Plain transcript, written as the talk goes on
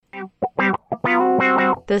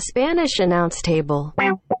The Spanish announce table.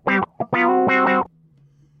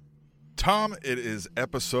 Tom, it is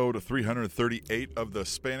episode 338 of the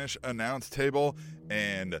Spanish announce table,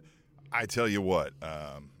 and I tell you what,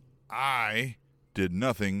 I did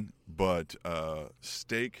nothing but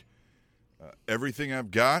stake everything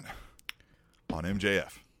I've got on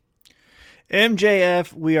MJF.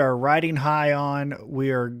 MJF, we are riding high on.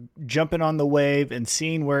 We are jumping on the wave and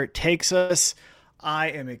seeing where it takes us.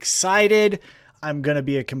 I am excited. I'm going to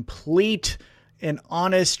be a complete and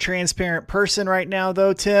honest, transparent person right now,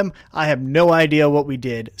 though, Tim. I have no idea what we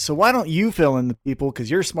did. So why don't you fill in the people, because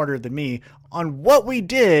you're smarter than me, on what we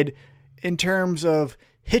did in terms of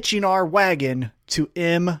hitching our wagon to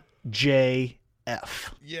MJF.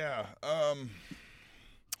 Yeah.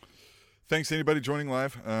 Thanks to anybody joining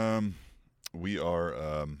live. We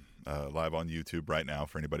are live on YouTube right now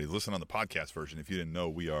for anybody listening on the podcast version. If you didn't know,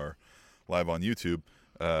 we are live on YouTube.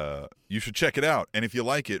 You should check it out. And if you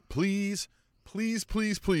like it, please,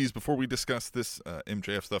 before we discuss this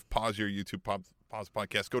MJF stuff, pause your YouTube, pause the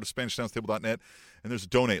podcast, go to SpanishAnnounceTable.net, and there's a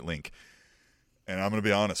donate link. And I'm going to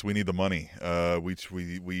be honest, we need the money. All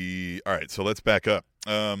right, so let's back up.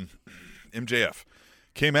 MJF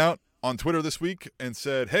came out on Twitter this week and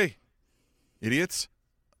said, hey, idiots,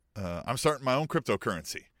 I'm starting my own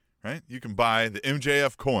cryptocurrency, right? You can buy the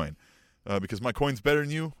MJF coin because my coin's better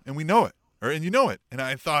than you, and we know it, and you know it. And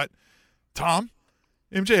I thought, Tom,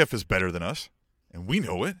 MJF is better than us, and we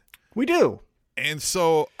know it. We do. And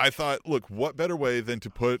so I thought, look, what better way than to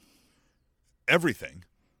put everything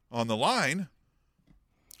on the line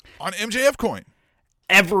on MJF coin?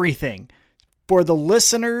 Everything. For the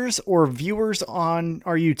listeners or viewers on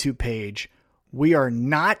our YouTube page, we are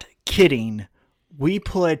not kidding. We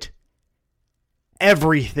put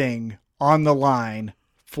everything on the line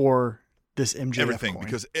for this MJF everything coin.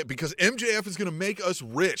 because MJF is going to make us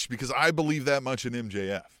rich, because I believe that much in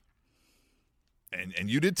MJF. And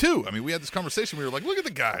you did too. I mean, we had this conversation. We were like, look at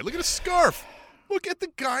the guy. Look at his scarf. Look at the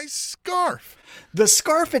guy's scarf. The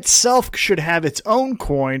scarf itself should have its own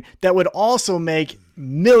coin that would also make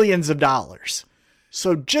millions of dollars.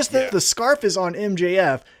 So just that the scarf is on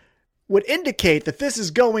MJF would indicate that this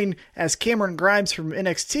is going, as Cameron Grimes from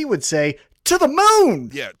NXT would say, to the moon.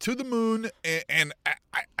 Yeah, to the moon. And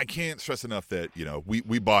I can't stress enough that, you know,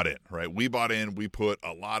 we bought in, right? We bought in. We put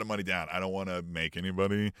a lot of money down. I don't want to make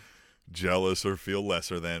anybody jealous or feel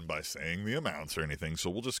lesser than by saying the amounts or anything. So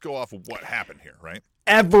we'll just go off of what happened here, right?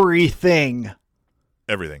 Everything.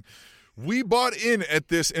 We bought in at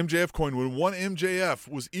this MJF coin when one MJF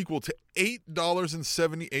was equal to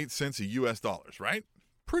 $8.78 a US dollars, right?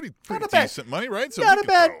 Pretty decent money, right? So not a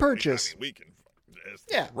bad purchase. We can just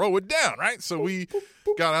throw it down, right? So we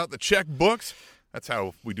got out the check books. That's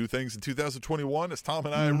how we do things in 2021, as Tom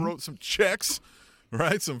and I wrote some checks,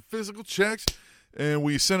 right? Some physical checks. And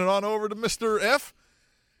we sent it on over to Mr. F.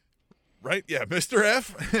 Right? Yeah, Mr.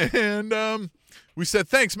 F. And we said,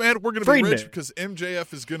 thanks, man. We're going to be rich because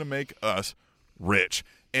MJF is going to make us rich.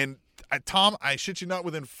 And Tom, I shit you not,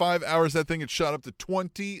 within 5 hours, that thing had shot up to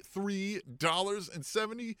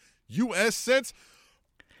 $23.70 US cents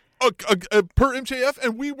per MJF.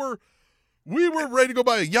 And we were ready to go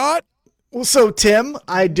buy a yacht. Well, so, Tim,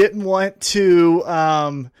 I didn't want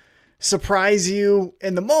to surprise you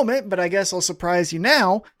in the moment, but I guess I'll surprise you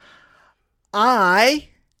now. I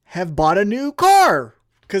have bought a new car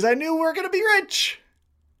because I knew we were going to be rich.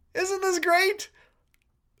 Isn't this great?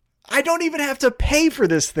 I don't even have to pay for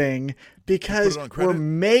this thing because we're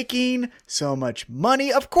making so much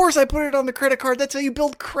money. Of course, I put it on the credit card. That's how you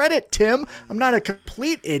build credit, Tim. I'm not a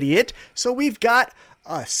complete idiot. So we've got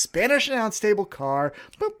a Spanish announce table car.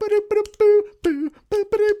 Tim,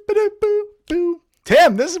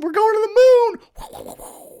 we're going to the moon.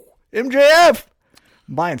 MJF.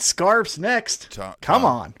 I'm buying scarves next. Come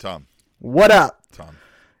on. Tom. What up? Tom.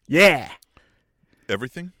 Yeah.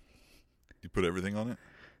 Everything? You put everything on it?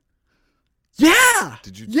 Yeah.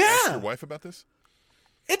 Did you ask your wife about this?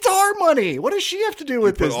 It's our money. What does she have to do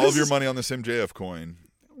with this? You put all of your money on this MJF coin.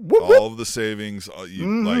 Whoop, all of the savings.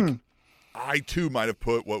 Like, I too might have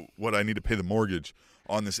put what I need to pay the mortgage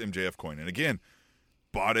on this MJF coin. And again,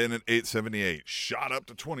 bought in at $8.78, shot up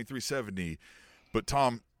to $23.70. But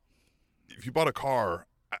Tom, if you bought a car,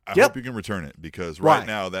 I hope you can return it, because right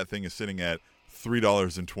now that thing is sitting at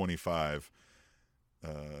 $3.25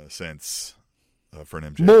 for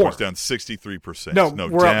an MJF. More. It's down 63%. No,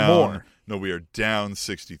 we're down, up more. No, we are down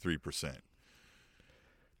 63%.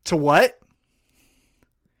 To what?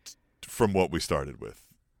 From what we started with.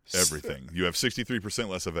 Everything. You have 63%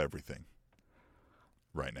 less of everything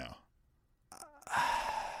right now.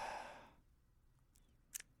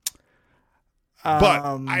 But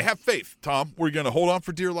I have faith, Tom. We're going to hold on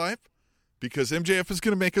for dear life because MJF is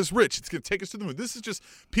going to make us rich. It's going to take us to the moon. This is just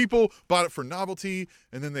people bought it for novelty,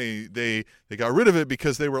 and then they got rid of it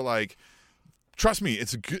because they were like, trust me,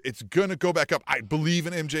 it's going to go back up. I believe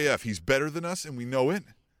in MJF. He's better than us, and we know it.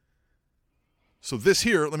 So this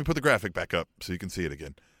here, let me put the graphic back up so you can see it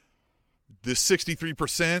again. This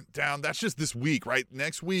 63% down, that's just this week, right?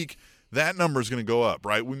 Next week, that number is going to go up,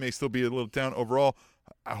 right? We may still be a little down overall,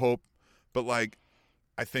 I hope. But, like,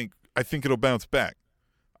 I think it'll bounce back.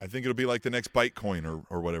 I think it'll be like the next Bitcoin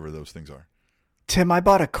or whatever those things are. Tim, I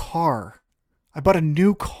bought a car. I bought a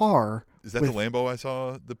new car. Is that the Lambo I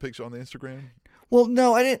saw the picture on the Instagram? Well,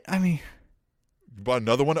 no, I didn't. I mean. You bought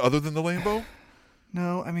another one other than the Lambo?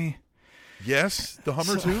 No, I mean. Yes, the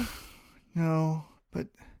Hummer too? No, but.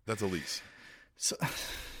 That's a lease. So,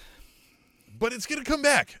 but it's going to come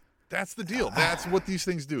back. That's the deal. That's what these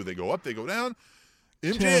things do. They go up, they go down.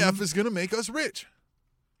 MJF is going to make us rich.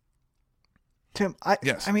 Tim,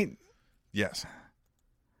 yes. I mean. Yes.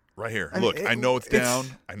 Right here. Look, I know it's down.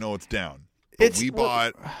 I know it's down. But we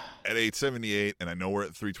bought at 878, and I know we're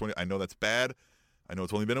at 320. I know that's bad. I know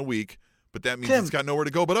it's only been a week, but that means it's got nowhere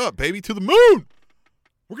to go but up, baby, to the moon.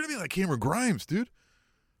 We're going to be like Cameron Grimes, dude.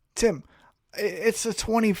 Tim, it's the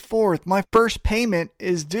 24th. My first payment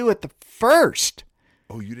is due at the 1st.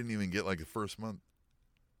 Oh, you didn't even get like the first month?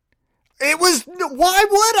 It was. Why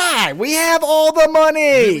would I? We have all the money.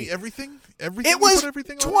 Really? Everything? Everything? It was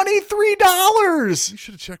everything $23. You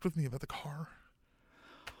should have checked with me about the car.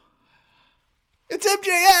 It's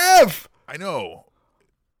MJF. I know.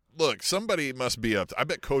 Look, somebody must be up to. I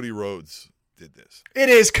bet Cody Rhodes did this. It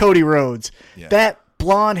is Cody Rhodes. Yeah. That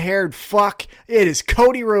blonde-haired fuck. It is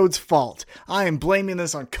Cody Rhodes' fault. I am blaming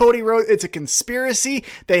this on Cody Rhodes. It's a conspiracy.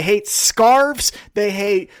 They hate scarves. They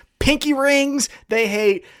hate pinky rings. They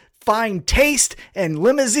hate fine taste and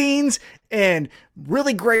limousines and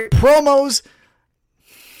really great promos.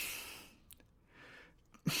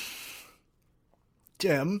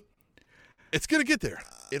 Tim. It's going to get there.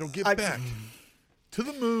 It'll get back to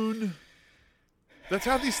the moon. That's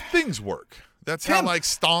how these things work. That's how like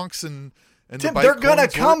stonks and Tim, the they're going to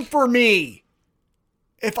come for me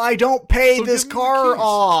if I don't pay this car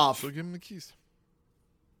off. So give him the keys.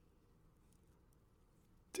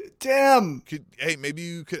 Tim. Hey, maybe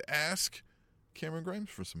you could ask Cameron Grimes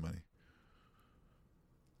for some money.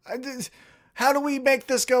 How do we make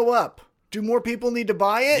this go up? Do more people need to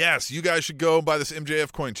buy it? Yes, you guys should go and buy this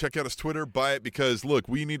MJF coin. Check out his Twitter. Buy it because, look,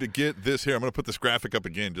 we need to get this here. I'm going to put this graphic up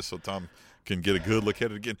again just so Tom can get a good look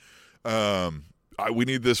at it again. We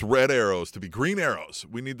need this red arrows to be green arrows.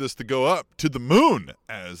 We need this to go up to the moon,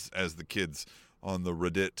 as the kids on the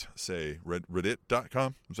Reddit say.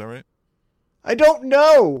 Reddit.com. Is that right? I don't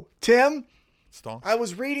know, Tim. Stonks? I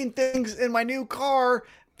was reading things in my new car,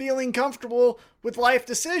 feeling comfortable with life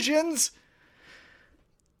decisions.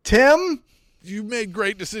 Tim? You made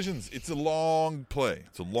great decisions. It's a long play.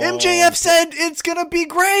 It's a long MJF said it's going to be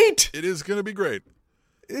great. It is going to be great.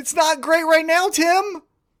 It's not great right now, Tim.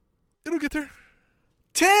 It'll get there.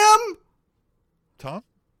 Tim? Tom?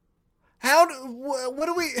 What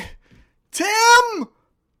do we... Tim?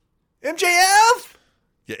 MJF?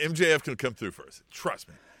 Yeah, MJF can come through first. Trust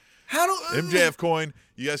me. How do... MJF coin.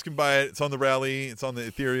 You guys can buy it. It's on the Rally. It's on the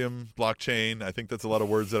Ethereum blockchain. I think that's a lot of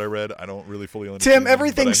words that I read. I don't really fully understand. Tim,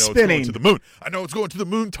 everything's spinning. It's going to the moon. I know it's going to the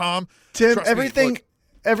moon, Tom. Tim, Trust me.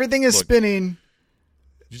 Everything is spinning.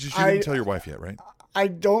 You didn't tell your wife yet, right? I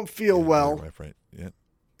don't feel well. Your wife, right? Yeah.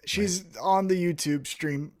 She's on the YouTube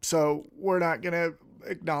stream, so we're not going to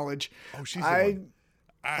acknowledge. Oh, she's the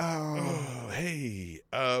one. Hey.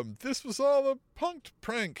 This was all a punked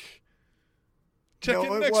prank. Check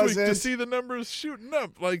in next week to see the numbers shooting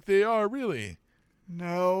up like they are really.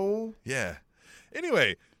 No. Yeah.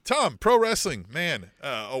 Anyway, Tom, pro wrestling. Man,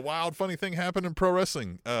 a wild, funny thing happened in pro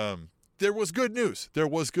wrestling. There was good news.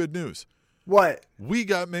 What? We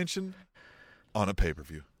got mentioned on a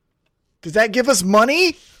pay-per-view. Does that give us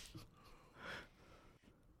money?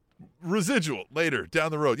 Residual later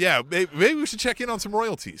down the road. Yeah, maybe we should check in on some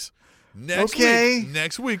royalties.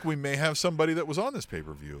 Next week we may have somebody that was on this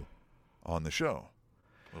pay-per-view on the show.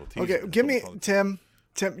 Okay, give me Tim.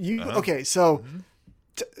 You okay? So,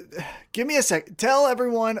 give me a sec. Tell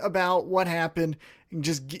everyone about what happened. And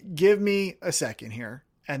just give me a second here,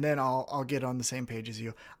 and then I'll get on the same page as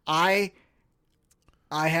you. I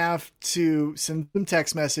have to send some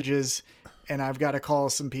text messages, and I've got to call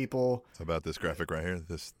some people about this graphic right here.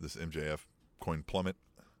 This MJF coin plummet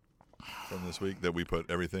from this week that we put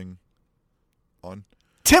everything on.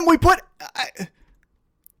 Tim, we put.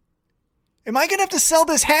 Am I going to have to sell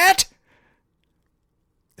this hat?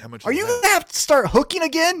 How much? Are is you that? going to have to start hooking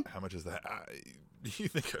again? How much is that? You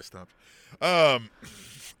think I stopped?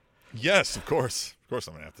 Yes, of course. Of course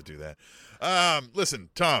I'm going to have to do that. Listen,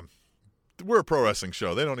 Tom, we're a pro wrestling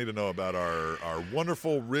show. They don't need to know about our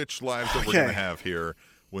wonderful, rich lives that we're going to have here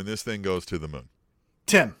when this thing goes to the moon.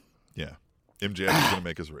 Tim. Yeah. MJF is going to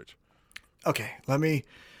make us rich. Okay,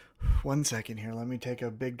 1 second here. Let me take a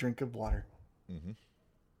big drink of water. Mm-hmm.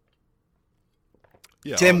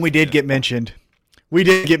 Yeah, Tim, we did get mentioned. We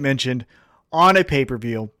did get mentioned on a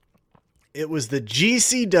pay-per-view. It was the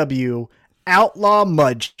GCW Outlaw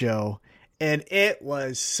Mud Show, and it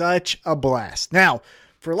was such a blast. Now,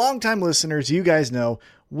 for long-time listeners, you guys know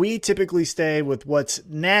we typically stay with what's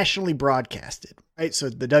nationally broadcasted, right? So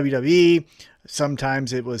the WWE,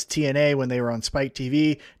 sometimes it was TNA when they were on Spike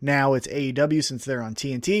TV. Now it's AEW since they're on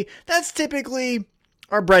TNT. That's typically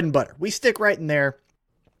our bread and butter. We stick right in there.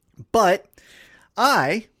 But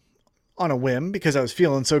I, on a whim, because I was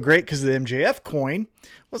feeling so great because of the MJF coin,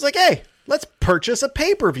 was like, hey, let's purchase a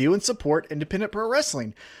pay-per-view and support independent pro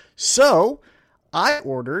wrestling. So I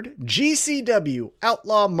ordered GCW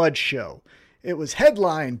Outlaw Mud Show. It was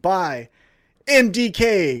headlined by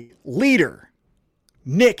MDK leader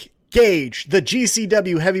Nick Gage, the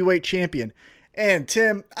GCW heavyweight champion. And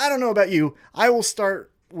Tim, I don't know about you, I will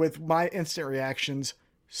start with my instant reactions.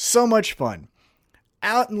 So much fun.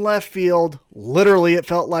 Out in left field, literally it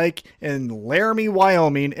felt like in Laramie,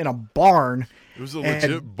 Wyoming, in a barn. It was a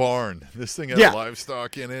legit barn. This thing had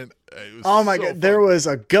livestock in it. Oh my God. Fun. There was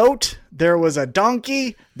a goat, there was a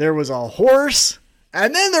donkey, there was a horse,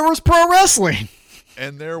 and then there was pro wrestling.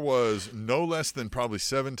 And there was no less than probably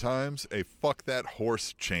 7 times a fuck that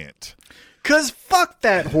horse chant. Because fuck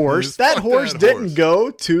that horse. That horse didn't go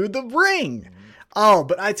to the ring. Oh,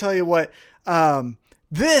 but I tell you what,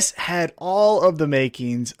 this had all of the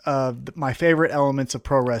makings of my favorite elements of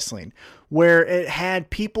pro wrestling, where it had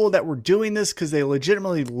people that were doing this because they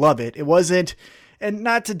legitimately love it. It wasn't, and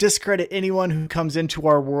not to discredit anyone who comes into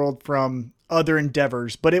our world from other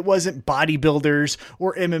endeavors, but it wasn't bodybuilders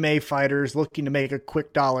or MMA fighters looking to make a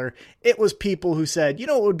quick dollar. It was people who said, you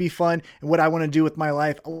know what would be fun and what I want to do with my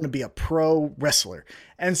life? I want to be a pro wrestler.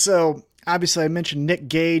 And so obviously I mentioned Nick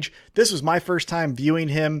Gage. This was my first time viewing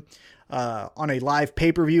him on a live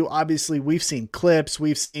pay-per-view. Obviously we've seen clips.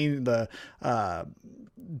 We've seen the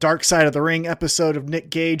Dark Side of the Ring episode of Nick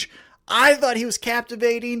Gage. I thought he was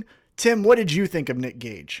captivating. Tim, what did you think of Nick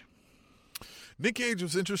Gage? Nick Gage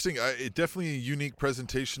was interesting. Definitely a unique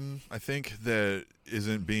presentation, I think, that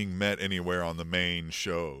isn't being met anywhere on the main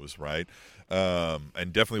shows, right?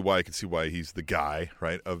 And definitely why I can see why he's the guy,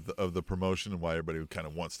 right, of the promotion, and why everybody kind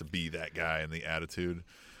of wants to be that guy and the attitude.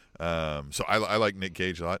 So I like Nick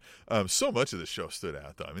Gage a lot. So much of the show stood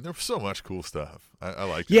out, though. I mean, there was so much cool stuff. I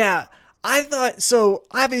liked it. Yeah. I thought, so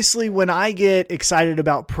obviously when I get excited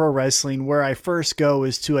about pro wrestling, where I first go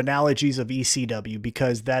is to analogies of ECW,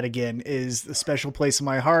 because that again is a special place in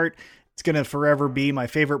my heart. It's going to forever be my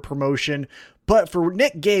favorite promotion. But for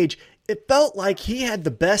Nick Gage, it felt like he had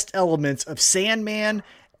the best elements of Sandman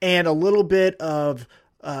and a little bit of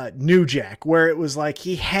New Jack, where it was like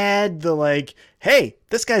he had the like, hey,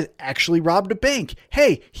 this guy's actually robbed a bank.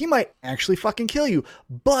 Hey, he might actually fucking kill you,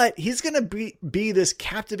 but he's going to be this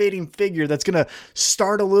captivating figure that's going to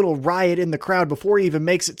start a little riot in the crowd before he even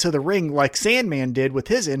makes it to the ring, like Sandman did with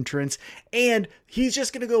his entrance. And he's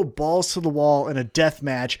just going to go balls to the wall in a death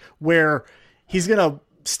match where he's going to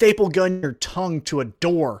staple gun your tongue to a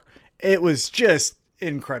door. It was just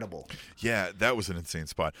incredible. Yeah, that was an insane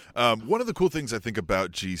spot. One of the cool things I think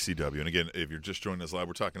about GCW, and again, if you're just joining us live,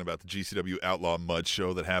 we're talking about the GCW Outlaw Mud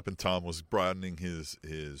Show that happened. Tom was broadening his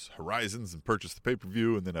horizons and purchased the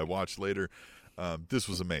pay-per-view, and then I watched later. This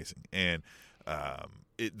was amazing. And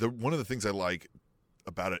one of the things I like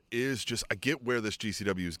about it is just I get where this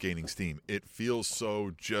GCW is gaining steam. It feels so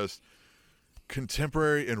just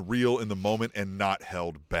contemporary and real in the moment and not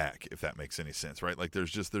held back, if that makes any sense, right? Like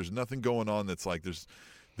there's nothing going on that's like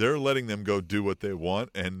they're letting them go do what they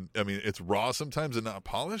want. And I mean, it's raw sometimes and not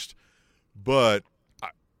polished, but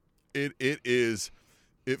it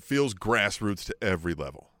feels grassroots to every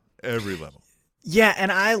level. Yeah. And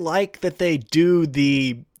I like that they do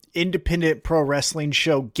the independent pro wrestling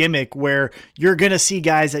show gimmick where you're going to see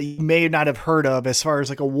guys that you may not have heard of, as far as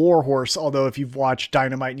like a Warhorse. Although if you've watched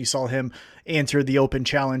Dynamite and you saw him answer the open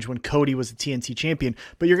challenge when Cody was the TNT champion,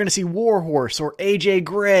 but you're going to see Warhorse or AJ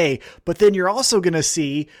Gray, but then you're also going to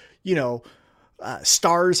see,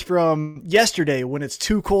 stars from yesterday when it's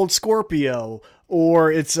Too Cold Scorpio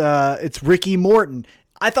or it's Ricky Morton.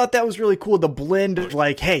 I thought that was really cool. The blend of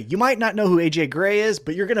like, hey, you might not know who AJ Gray is,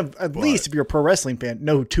 but you're going to, at least if you're a pro wrestling fan,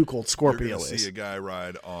 know who Too Cold Scorpio is. See a guy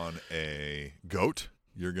ride on a goat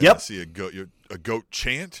You're going to see a goat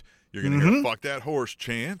chant. You're going to hear "fuck that horse"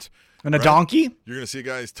 chant. And a donkey. You're going to see a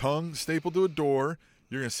guy's tongue stapled to a door.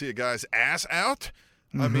 You're going to see a guy's ass out.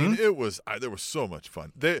 I mean, there was so much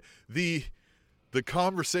fun. The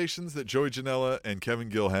conversations that Joey Janela and Kevin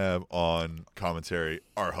Gill have on commentary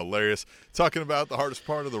are hilarious. Talking about the hardest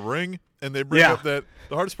part of the ring, and they bring up that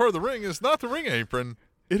the hardest part of the ring is not the ring apron,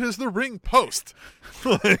 it is the ring post.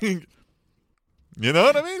 Like, you know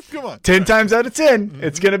what I mean? Come on. 10 times out of 10,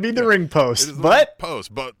 it's going to be the ring post. It is the ring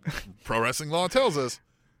post, but pro wrestling law tells us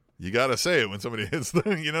you got to say it when somebody hits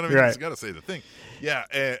the, you know what I mean? Right. You got to say the thing. Yeah.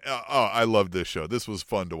 I loved this show. This was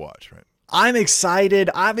fun to watch, right? I'm excited.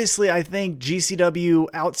 Obviously, I think GCW,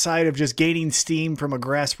 outside of just gaining steam from a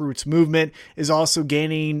grassroots movement, is also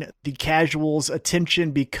gaining the casuals'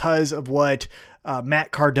 attention because of what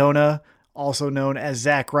Matt Cardona, also known as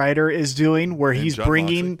Zack Ryder, is doing, where he's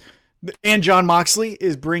bringing... And John Moxley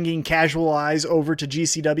is bringing casual eyes over to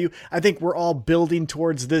GCW. I think we're all building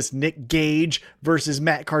towards this Nick Gage versus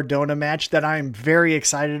Matt Cardona match that I'm very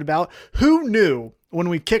excited about. Who knew when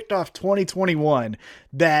we kicked off 2021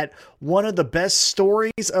 that one of the best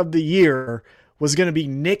stories of the year was going to be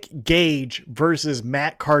Nick Gage versus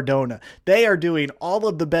Matt Cardona? They are doing all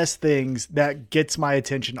of the best things that gets my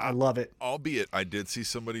attention. I love it. Albeit, I did see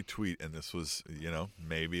somebody tweet, and this was,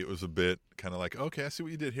 maybe it was a bit kind of like, okay, I see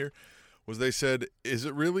what you did here, was they said, is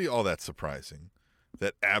it really all that surprising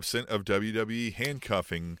that absent of WWE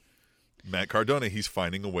handcuffing Matt Cardona, he's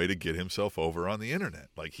finding a way to get himself over on the internet?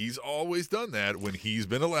 Like, he's always done that when he's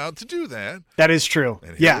been allowed to do that. That is true.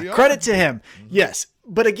 Yeah, credit to him. Yes.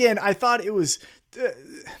 But again, I thought it was,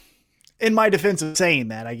 in my defense of saying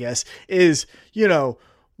that, I guess, is,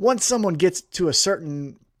 once someone gets to a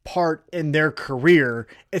certain part in their career,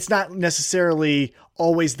 it's not necessarily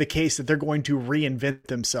always the case that they're going to reinvent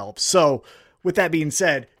themselves. So with that being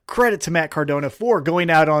said, credit to Matt Cardona for going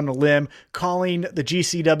out on a limb, calling the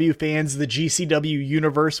GCW fans the GCW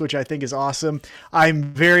universe, which I think is awesome. I'm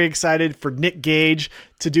very excited for Nick Gage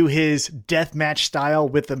to do his deathmatch style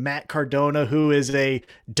with the Matt Cardona, who is a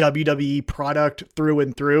WWE product through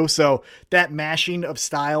and through. So that mashing of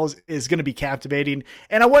styles is going to be captivating.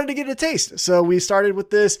 And I wanted to get a taste. So we started with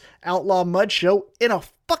this Outlaw Mud Show in a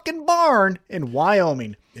fucking barn in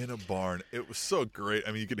Wyoming. In a barn. It was so great.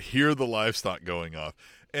 I mean, you could hear the livestock going off.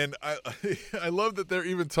 And I love that they're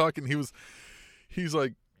even talking. He's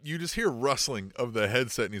like, you just hear rustling of the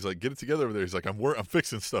headset, and he's like, get it together over there. He's like, I'm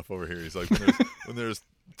fixing stuff over here. He's like, when there's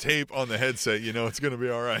tape on the headset, it's going to be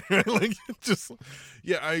all right. Like,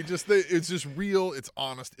 it's just real. It's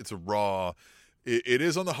honest. It's raw. It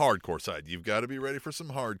is on the hardcore side. You've got to be ready for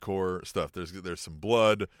some hardcore stuff. There's some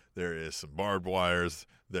blood. There is some barbed wires.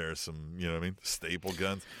 There's some, staple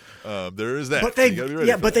guns. There is that.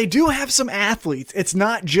 But they do have some athletes. It's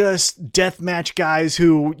not just deathmatch guys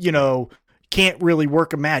who, can't really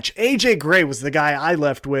work a match. AJ Gray was the guy I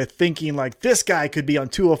left with thinking like this guy could be on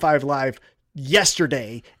 205 Live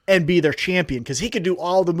yesterday and be their champion because he could do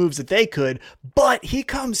all the moves that they could, but he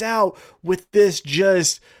comes out with this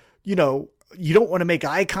just, you don't want to make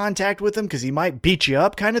eye contact with him because he might beat you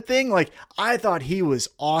up kind of thing. Like, I thought he was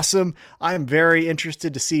awesome. I'm very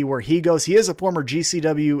interested to see where he goes. He is a former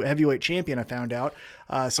GCW heavyweight champion, I found out.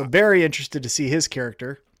 So very interested to see his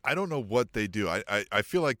character. I don't know what they do. I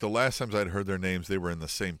feel like the last times I'd heard their names, they were in the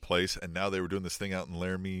same place, and now they were doing this thing out in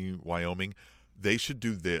Laramie, Wyoming. They should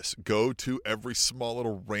do this. Go to every small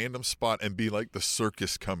little random spot and be like the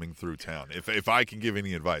circus coming through town. If I can give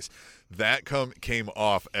any advice, that came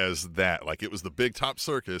off as that. Like, it was the big top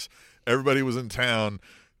circus. Everybody was in town,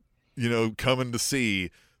 coming to see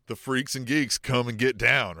the freaks and geeks come and get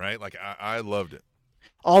down, right? Like, I loved it.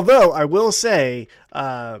 Although I will say,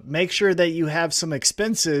 make sure that you have some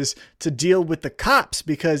expenses to deal with the cops,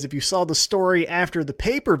 because if you saw the story after the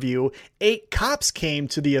pay-per-view, 8 cops came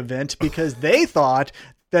to the event because they thought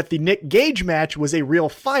that the Nick Gage match was a real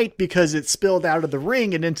fight because it spilled out of the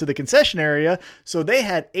ring and into the concession area. So they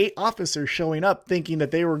had 8 officers showing up thinking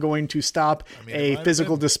that they were going to stop a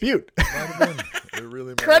physical dispute. It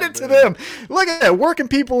really Credit to them. Look at that. Working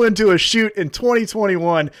people into a shoot in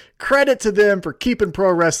 2021. Credit to them for keeping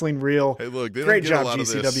pro wrestling real. Hey, look, they great don't get job, a lot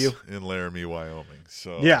GCW. of this in Laramie, Wyoming.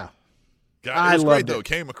 So yeah. God, it was great, though. It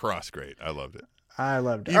came across great. I loved it. I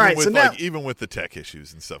loved it. Even All right, with, so now even with the tech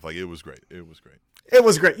issues and stuff, like it was great. It was great. it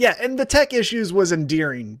was great. Yeah, and the tech issues was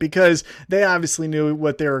endearing because they obviously knew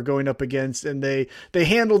what they were going up against, and they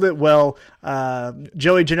handled it well.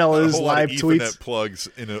 Joey Janela's live tweets. Plugs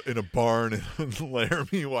in a barn in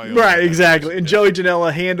Laramie, Wyoming. Right, exactly. And Joey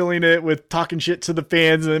Janela handling it with talking shit to the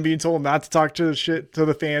fans and then being told not to talk to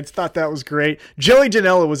the fans. Thought that was great. Joey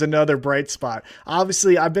Janela was another bright spot.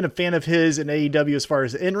 Obviously, I've been a fan of his in AEW as far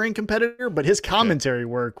as the in-ring competitor, but his commentary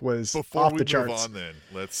work was off the charts. Before we move on then,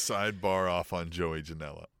 let's sidebar off on Joey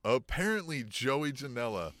Janela. Apparently, Joey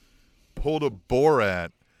Janela pulled a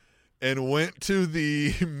Borat and went to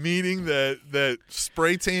the meeting that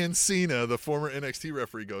Spray Tan Cena, the former NXT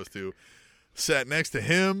referee, goes to, sat next to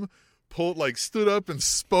him, stood up and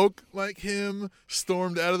spoke like him,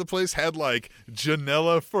 stormed out of the place, had like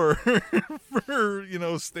Janela for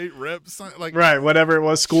state reps, like right, whatever it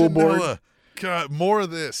was, school Janela. board. God, more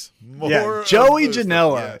of this. Joey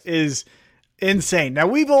Janela is insane. Now,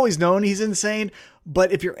 we've always known he's insane,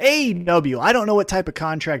 but if you're AEW, I don't know what type of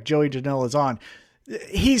contract Joey Janela is on.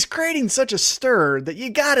 He's creating such a stir that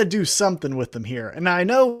you got to do something with him here. And I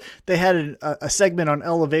know they had a segment on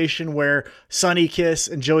Elevation where Sonny Kiss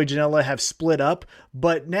and Joey Janela have split up,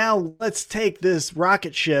 but now let's take this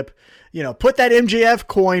rocket ship, put that MJF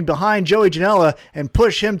coin behind Joey Janela and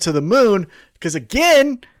push him to the moon. Because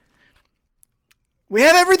again, we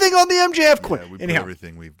have everything on the MJF coin. Yeah, we put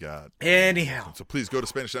everything we've got. Anyhow. So please go to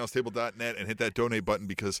SpanishAnnounceTable.net and hit that donate button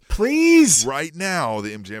because please, right now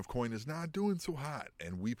the MJF coin is not doing so hot,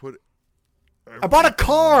 and we put. I bought a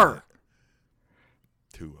car.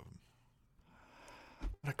 2 of them.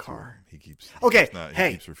 A car. He keeps. Okay.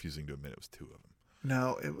 He keeps refusing to admit it was 2 of them.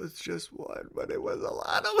 No, it was just 1, but it was a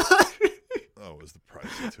lot of money. Oh, it was the price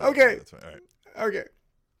of 2. Okay. That's right. All right. Okay.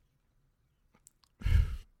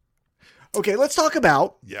 Okay, let's talk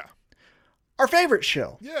about our favorite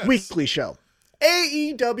show, weekly show,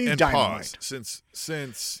 AEW and Dynamite. Pause.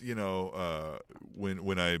 Since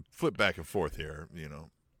when I flip back and forth here,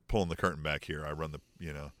 pulling the curtain back here, I run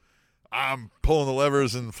I'm pulling the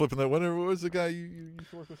levers and flipping the whatever. What was the guy you used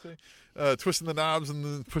to work with say? Twisting the knobs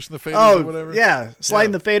and pushing the faders or whatever. Yeah,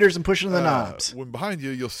 sliding the faders and pushing the knobs. When behind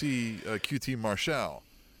you, you'll see QT Marshall,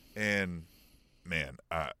 and man,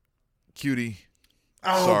 Cutie.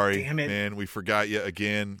 Oh, sorry, damn it. Man, we forgot you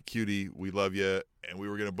again. Cutie, we love you, and we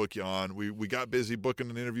were going to book you on. We got busy booking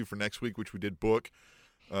an interview for next week, which we did book.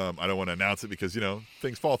 I don't want to announce it because,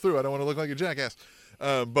 things fall through. I don't want to look like a jackass.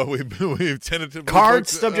 But we've tentatively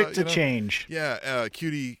cards booked, subject to change. Yeah,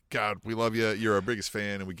 Cutie, God, we love you. You're our biggest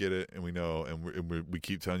fan, and we get it, and we know, and we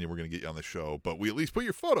keep telling you we're going to get you on the show. But we at least put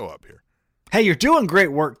your photo up here. Hey, you're doing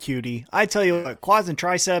great work, Cutie. I tell you what, quads and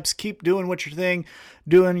triceps, keep doing your thing.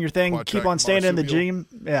 Quad keep on staying in the gym.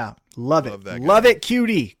 Yeah, love it. That love guy. it,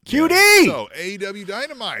 Cutie. Cutie! Yeah. So, AEW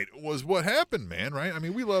Dynamite was what happened, man, right? I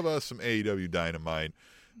mean, we love us some AEW Dynamite.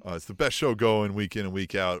 It's the best show going week in and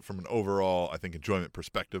week out from an overall, I think, enjoyment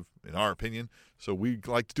perspective, in our opinion. So we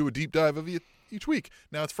like to do a deep dive of each week.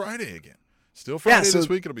 Now it's Friday again. Still Friday this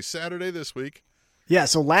week. It'll be Saturday this week. Yeah,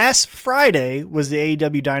 so last Friday was the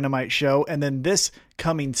AEW Dynamite show, and then this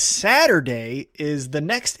coming Saturday is the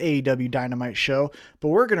next AEW Dynamite show, but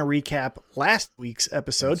we're going to recap last week's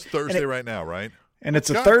episode. It's Thursday right now, right? And it's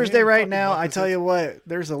a Thursday right now. I tell you what,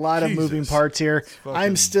 there's a lot of moving parts here.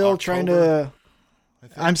 I'm still trying to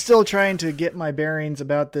get my bearings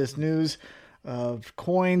about this news of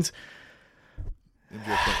coins.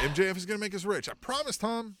 MJF is going to make us rich. I promise,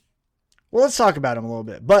 Tom. Well, let's talk about him a little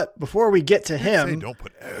bit. But before we get to him... Don't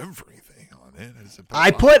put everything on it. I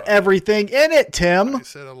put everything in it, Tim. I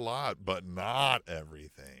said a lot, but not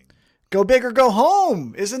everything. Go big or go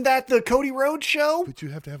home. Isn't that the Cody Rhodes show? But you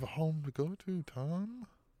have to have a home to go to, Tom.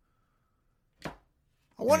 I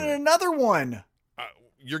wanted another one.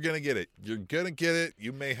 You're going to get it. You're going to get it.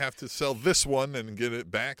 You may have to sell this one and get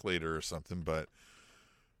it back later or something, but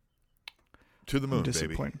to the moon,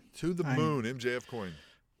 baby. To the moon, MJF coin.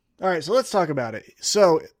 All right, so let's talk about it.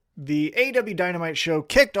 So the AEW Dynamite show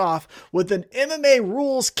kicked off with an MMA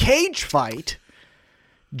rules cage fight.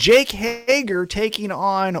 Jake Hager taking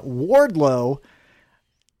on Wardlow.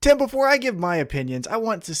 Tim, before I give my opinions, I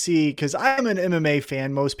want to see, because I'm an MMA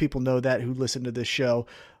fan. Most people know that who listen to this show.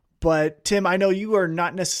 But Tim, I know you are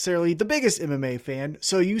not necessarily the biggest MMA fan.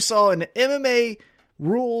 So you saw an MMA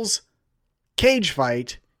rules cage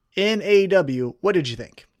fight in AEW. What did you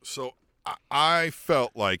think? So I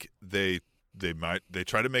felt like they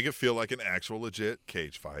try to make it feel like an actual legit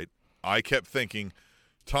cage fight. I kept thinking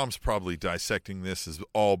Tom's probably dissecting this as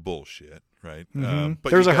all bullshit, right? Mm-hmm.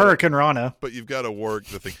 But there's a Hurricane Rana. But you've got to work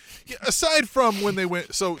the thing. Yeah, aside from when they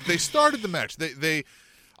went, so they started the match.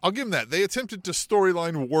 I'll give him that. They attempted to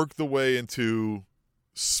storyline work the way into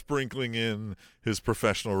sprinkling in his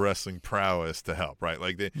professional wrestling prowess to help, right?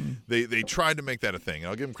 Like they tried to make that a thing. And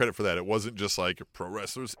I'll give him credit for that. It wasn't just like pro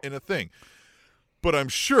wrestlers in a thing. But I'm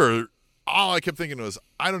sure all I kept thinking was,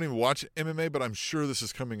 I don't even watch MMA, but I'm sure this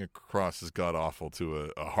is coming across as god-awful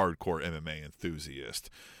to a hardcore MMA enthusiast.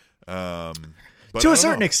 But to a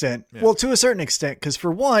certain extent. Yeah. Well, to a certain extent, because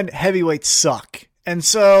for one, heavyweights suck. And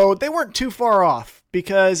so they weren't too far off,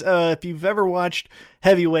 because if you've ever watched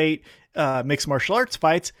heavyweight mixed martial arts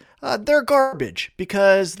fights, they're garbage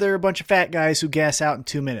because they're a bunch of fat guys who gas out in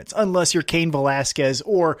 2 minutes, unless you're Cain Velasquez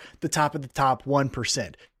or the top of the top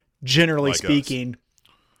 1%. Generally like speaking,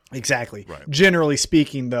 exactly. Right. Generally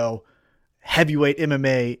speaking, though, heavyweight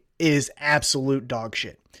MMA is absolute dog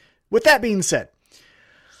shit. With that being said,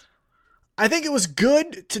 I think it was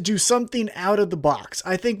good to do something out of the box.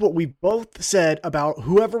 I think what we both said about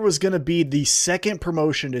whoever was going to be the second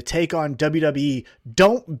promotion to take on WWE,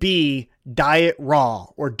 don't be Diet Raw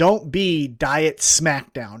or don't be Diet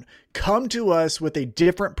SmackDown. Come to us with a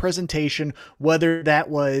different presentation, whether that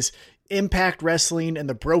was Impact Wrestling and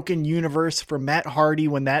the Broken Universe from Matt Hardy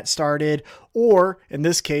when that started, or in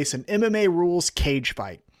this case, an MMA rules cage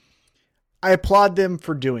fight. I applaud them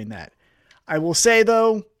for doing that. I will say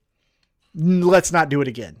though, let's not do it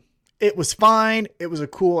again. It was fine. It was a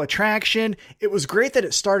cool attraction. It was great that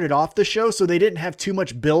it started off the show so they didn't have too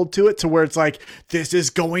much build to it to where it's like, this is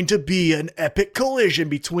going to be an epic collision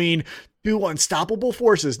between two unstoppable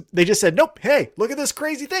forces. They just said, nope, hey, look at this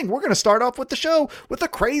crazy thing. We're going to start off with the show with a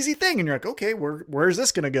crazy thing. And you're like, okay, where's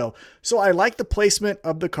this going to go? So I like the placement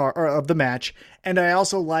of the car or of the match. And I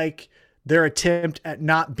also like their attempt at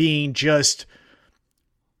not being just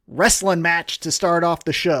wrestling match to start off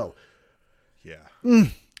the show. Yeah.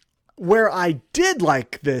 Where I did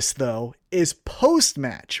like this, though, is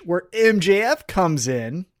post-match, where MJF comes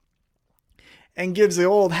in and gives the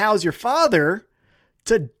old "How's your father?"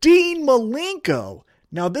 to Dean Malenko.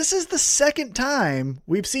 Now, this is the second time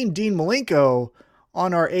we've seen Dean Malenko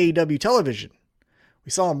on our AEW television.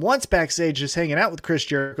 We saw him once backstage just hanging out with Chris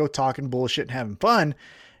Jericho, talking bullshit and having fun.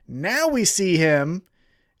 Now we see him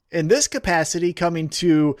in this capacity coming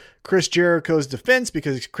to Chris Jericho's defense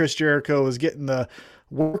because Chris Jericho is getting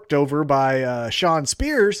worked over by Sean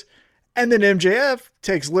Spears. And then MJF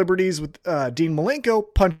takes liberties with Dean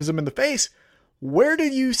Malenko, punches him in the face. Where do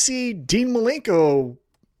you see Dean Malenko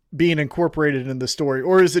being incorporated in the story?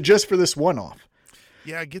 Or is it just for this one-off?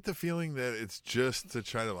 Yeah, I get the feeling that it's just to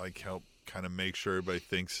try to like help kind of make sure everybody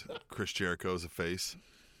thinks Chris Jericho is a face.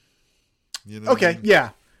 You know Okay, what I mean? yeah.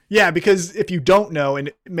 Yeah, because if you don't know,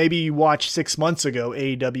 and maybe you watched 6 months ago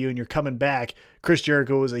AEW and you're coming back, Chris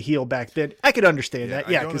Jericho was a heel back then. I could understand that.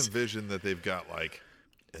 Yeah, I don't envision that they've got like,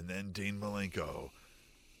 and then Dean Malenko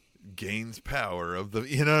gains power of the,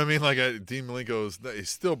 you know what I mean? Like Dean Malenko is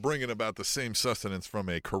still bringing about the same sustenance from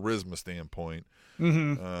a charisma standpoint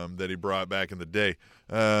that he brought back in the day.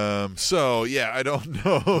 So yeah, I don't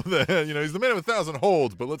know that, he's the man of 1,000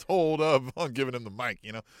 holds, but let's hold up on giving him the mic,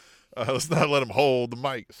 let's not let him hold the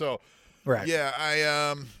mic. So right.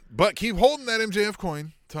 Yeah, but keep holding that MJF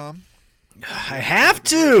coin, Tom. I have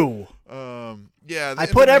to. Yeah, I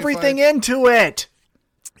put MMA everything fight, into it.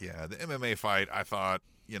 Yeah, the MMA fight, I thought,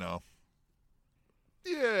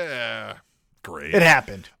 yeah, great. It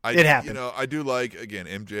happened. It happened. I do like, again,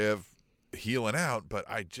 MJF healing out, but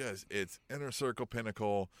it's Inner Circle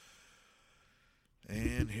Pinnacle.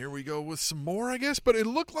 And here we go with some more, I guess. But it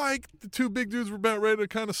looked like the two big dudes were about ready to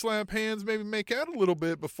kind of slap hands, maybe make out a little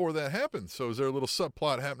bit before that happened. So is there a little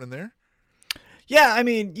subplot happening there? Yeah, I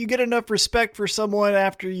mean, you get enough respect for someone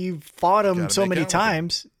after you've fought them so many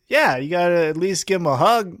times. Yeah, you got to at least give them a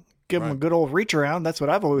hug, give them a good old reach around. That's what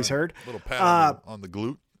I've always heard. A little pat on the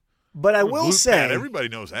glute. But I will say, pat. Everybody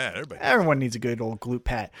knows that. Everyone needs a good old glute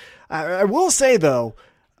pat. I will say, though,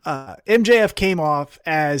 MJF came off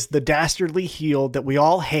as the dastardly heel that we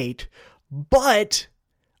all hate, but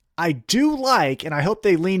I do like, and I hope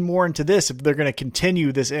they lean more into this if they're going to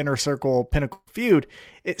continue this Inner Circle Pinnacle feud.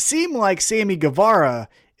 It seemed like Sammy Guevara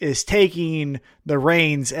is taking the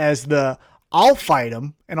reins as I'll fight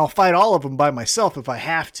him, and I'll fight all of them by myself if I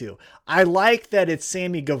have to. I like that it's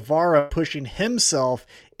Sammy Guevara pushing himself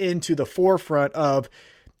into the forefront of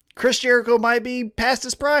Chris Jericho might be past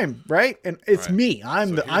his prime, right? And it's me.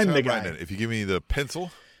 I'm the guy. If you give me the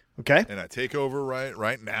pencil, okay, and I take over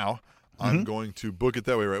right now, I'm going to book it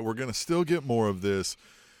that way, right? We're going to still get more of this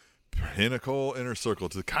Pinnacle Inner Circle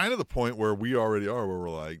to kind of the point where we already are, where we're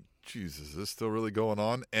like, Jesus, is this still really going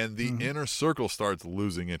on? And the Inner Circle starts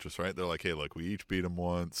losing interest, right? They're like, hey, look, we each beat them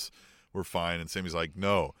once. We're fine. And Sammy's like,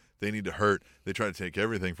 no, they need to hurt. They try to take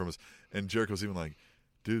everything from us. And Jericho's even like,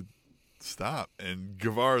 dude, stop. And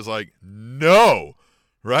Guevara's like, no,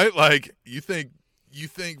 right? Like, you think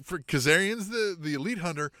for Kazarian's the elite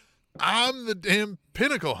hunter, I'm the damn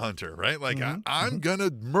pinnacle hunter, right? Like, I'm going to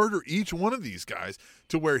murder each one of these guys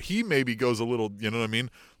to where he maybe goes a little, you know what I mean?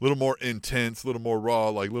 A little more intense, a little more raw,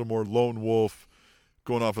 like a little more lone wolf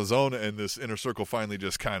going off his own. And this inner circle finally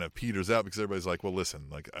just kind of peters out because everybody's like, well, listen,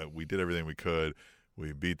 like we did everything we could.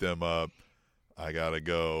 We beat them up. I got to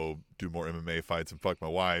go do more MMA fights and fuck my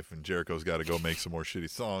wife. And Jericho's got to go make some more shitty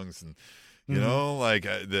songs. And, you know, like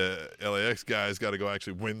the LAX guys got to go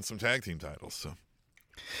actually win some tag team titles. So.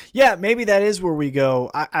 Yeah, maybe that is where we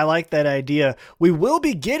go. I like that idea. We will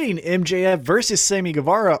be getting MJF versus Sammy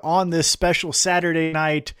Guevara on this special Saturday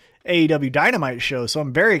night AEW Dynamite show. So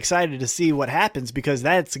I'm very excited to see what happens because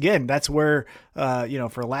that's where,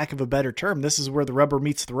 for lack of a better term, this is where the rubber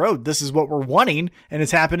meets the road. This is what we're wanting, and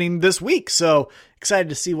it's happening this week. So excited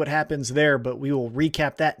to see what happens there, but we will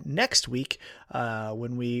recap that next week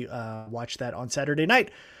when we watch that on Saturday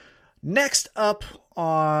night. Next up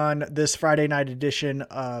on this Friday night edition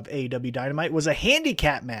of AEW Dynamite was a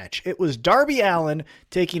handicap match. It was Darby Allin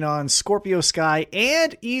taking on Scorpio Sky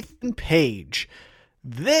and Ethan Page.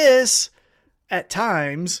 This, at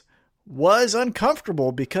times, was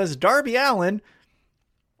uncomfortable because Darby Allin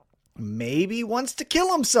maybe wants to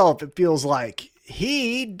kill himself, it feels like.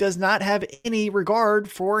 He does not have any regard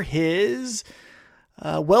for his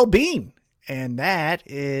well-being. And that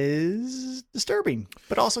is disturbing,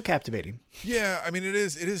 but also captivating. Yeah, I mean, it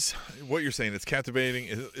is what you're saying. It's captivating.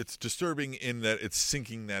 It's disturbing in that it's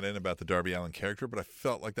sinking that in about the Darby Allin character, but I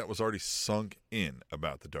felt like that was already sunk in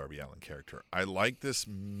about the Darby Allin character. I like this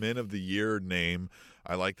Men of the Year name.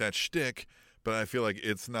 I like that shtick, but I feel like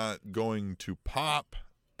it's not going to pop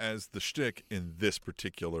as the shtick in this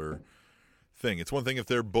particular thing. It's one thing if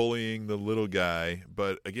they're bullying the little guy,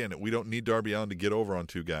 but again, we don't need Darby Allin to get over on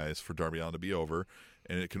two guys for Darby Allin to be over,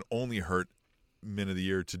 and it can only hurt Men of the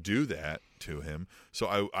Year to do that to him.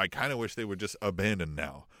 So I kind of wish they would just abandon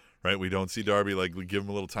now, right? We don't see Darby, like, we give him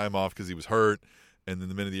a little time off because he was hurt, and then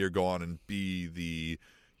the Men of the Year go on and be the,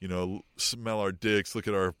 smell our dicks, look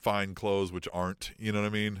at our fine clothes, which aren't, you know what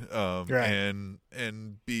I mean? Right.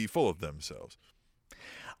 And be full of themselves.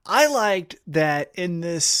 I liked that in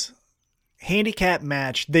this handicap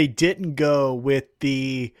match, they didn't go with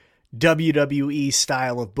the WWE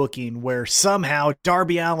style of booking where somehow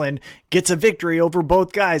Darby Allin gets a victory over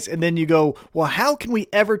both guys. And then you go, well, how can we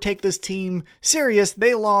ever take this team serious?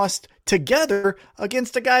 They lost together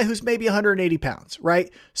against a guy who's maybe 180 pounds,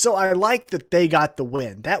 right? So I like that they got the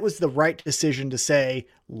win. That was the right decision to say,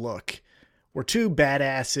 look, we're two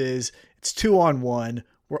badasses. It's 2-on-1.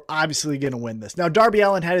 We're obviously going to win this. Now, Darby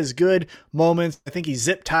Allin had his good moments. I think he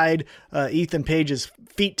zip-tied Ethan Page's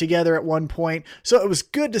feet together at one point. So it was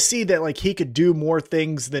good to see that like he could do more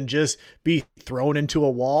things than just be thrown into a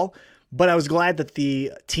wall. But I was glad that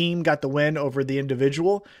the team got the win over the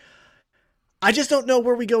individual. I just don't know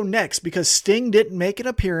where we go next because Sting didn't make an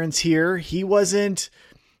appearance here. He wasn't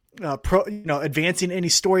advancing any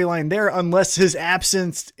storyline there unless his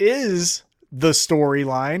absence is the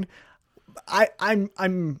storyline.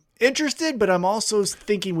 I'm interested, but I'm also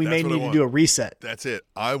thinking we may need to do a reset. That's it.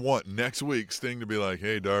 I want next week Sting to be like,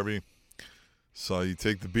 hey, Darby, saw you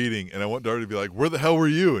take the beating. And I want Darby to be like, where the hell were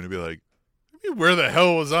you? And he'd be like, where the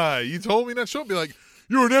hell was I? You told me not to show up. Be like,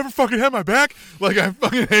 you were never fucking had my back. Like, I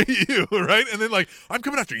fucking hate you, right? And then like, I'm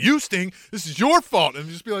coming after you, Sting. This is your fault. And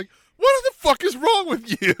just be like, what the fuck is wrong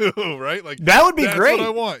with you, right? Like, that would be great. That's what I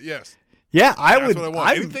want, yes. Yeah, That's what I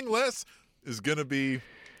want. Anything less is going to be...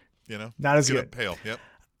 not as good. Pale. Yep.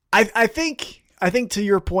 I think to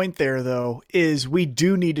your point there though, is we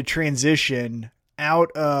do need to transition out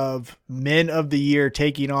of Men of the Year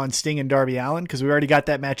taking on Sting and Darby Allin because we already got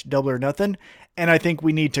that match at Double or Nothing. And I think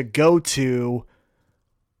we need to go to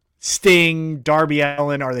Sting, Darby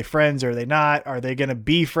Allin. Are they friends? Are they not? Are they going to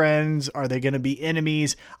be friends? Are they going to be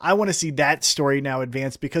enemies? I want to see that story now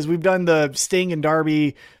advance because we've done the Sting and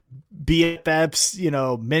Darby BFFs,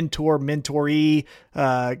 mentor-mentoree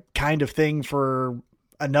kind of thing for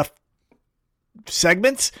enough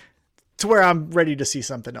segments to where I'm ready to see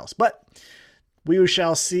something else. But we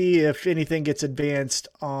shall see if anything gets advanced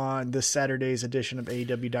on this Saturday's edition of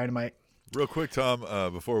AEW Dynamite. Real quick, Tom,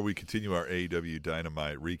 before we continue our AEW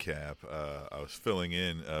Dynamite recap, I was filling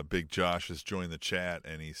in. Big Josh has joined the chat,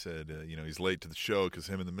 and he said, he's late to the show because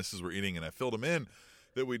him and the missus were eating, and I filled him in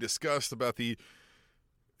that we discussed about the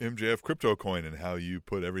MJF crypto coin and how you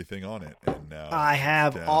put everything on it. And now I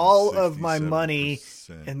have all of my money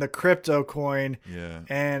in the crypto coin. Yeah.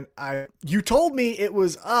 And you told me it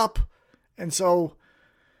was up. And so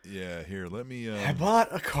yeah, here, let me I bought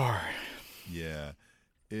a car. Yeah.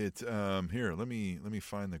 It here, let me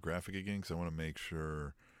find the graphic again because I want to make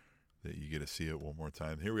sure that you get to see it one more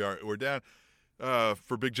time. Here we are. We're down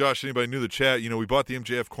for Big Josh. Anybody new to the chat? We bought the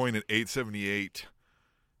MJF coin at $8.78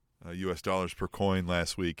 US dollars per coin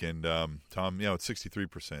last week, and Tom, it's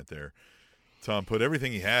 63% there. Tom put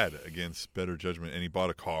everything he had against Better Judgment, and he bought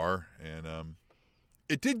a car, and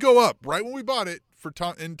it did go up right when we bought it. For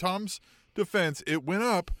Tom, in Tom's defense, it went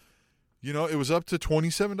up. It was up to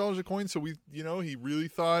 $27 a coin. So he really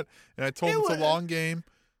thought, and I told him it's a long game.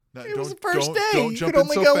 It was the first day. Don't you jump could in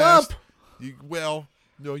only so go fast. up.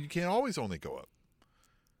 No, you can't always only go up.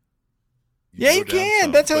 You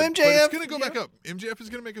can. That's how MJF. But it's going to go back up. MJF is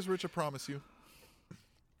going to make us rich. I promise you.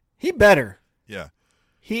 He better. Yeah.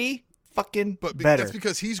 He fucking better. That's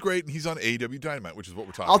because he's great and he's on AEW Dynamite, which is what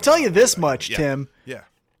we're talking about. I'll tell you this much, Tim. Yeah.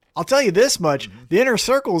 I'll tell you this much. Mm-hmm. The inner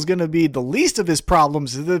circle is going to be the least of his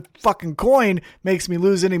problems. The fucking coin makes me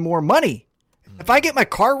lose any more money. If I get my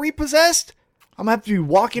car repossessed, I'm going to have to be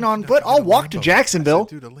walking on foot. I'll walk to Jacksonville.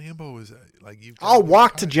 Dude, a Lambo is I'll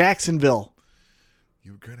walk to Jacksonville.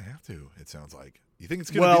 You're going to have to, it sounds like. You think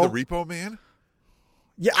it's going to be the repo man?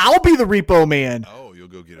 Yeah, I'll be the repo man. Oh, you'll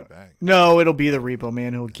go get it back. No, it'll be the repo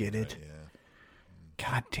man who'll get it. Yeah.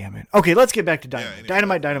 God damn it. Okay, let's get back to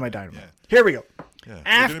Dynamite. Dynamite. Yeah. Here we go. Yeah.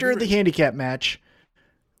 After the handicap match,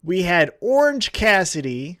 we had Orange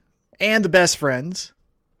Cassidy and the Best Friends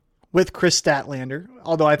with Chris Statlander,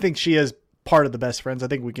 although I think she is part of the Best Friends. I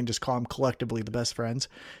think we can just call them collectively the Best Friends,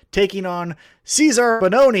 taking on Cesar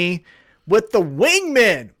Bononi with the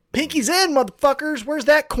Wingmen. Pinky's in, motherfuckers. Where's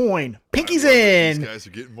that coin? Pinky's in. These guys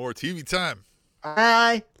are getting more TV time.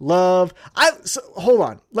 Hold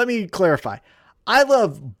on. Let me clarify. I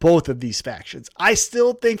love both of these factions. I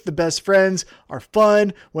still think the Best Friends are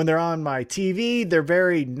fun when they're on my TV. They're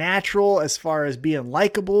very natural as far as being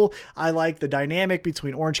likable. I like the dynamic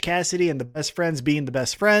between Orange Cassidy and the Best Friends being the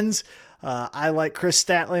Best Friends. I like Chris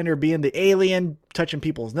Statlander being the alien, touching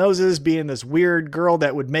people's noses, being this weird girl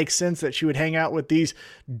that would make sense that she would hang out with these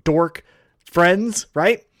dork friends,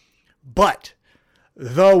 right? But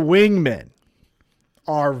the Wingmen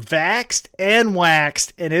are vaxxed and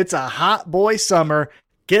waxed, and it's a hot boy summer.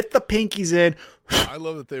 Get the pinkies in. I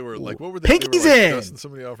love that they were like, what were they? Pinkies they were like in. dusting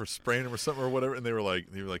somebody off or spraying them or something or whatever, and they were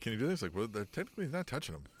like, can you do this? Like, well, they're technically not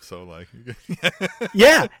touching them, so like,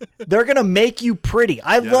 yeah, they're gonna make you pretty.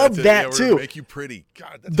 I love that too. Make you pretty.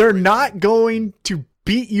 God, that's they're not going to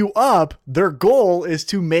beat you up. Their goal is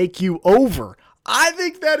to make you over. I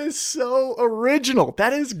think that is so original.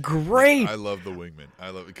 That is great. I love the Wingman. I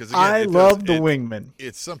love it because I love the Wingman.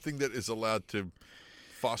 It's something that is allowed to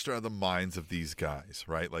foster out of the minds of these guys,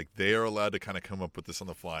 right? Like they are allowed to kind of come up with this on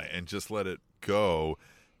the fly and just let it go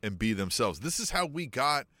and be themselves. This is how we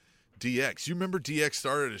got DX. You remember DX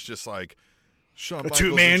started as just like Shawn Michaels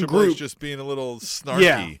two-man and Triple H group, just being a little snarky.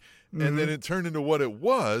 Yeah. Mm-hmm. And then it turned into what it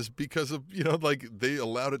was because of, like they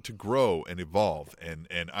allowed it to grow and evolve. And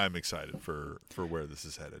I'm excited for where this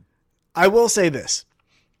is headed. I will say this.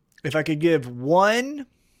 If I could give one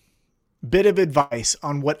bit of advice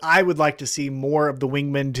on what I would like to see more of the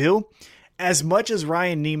Wingmen do, as much as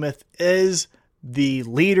Ryan Nemeth is the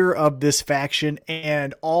leader of this faction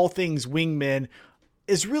and all things Wingmen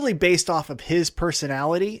is really based off of his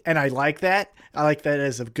personality. And I like that. I like that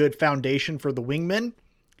as a good foundation for the Wingmen.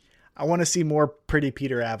 I want to see more Pretty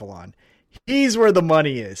Peter Avalon. He's where the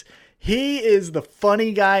money is. He is the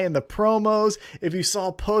funny guy in the promos. If you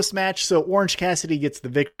saw post-match, so Orange Cassidy gets the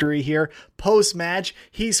victory here. Post-match,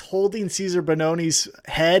 he's holding Cesar Bononi's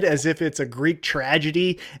head as if it's a Greek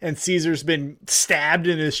tragedy and Caesar's been stabbed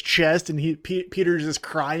in his chest and Peter's just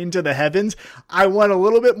crying to the heavens. I want a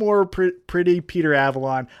little bit more Pretty Peter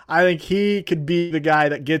Avalon. I think he could be the guy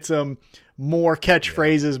that gets him more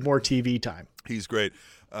catchphrases, more TV time. He's great.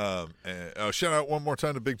 Shout out one more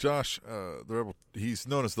time to Big Josh, the Rebel. He's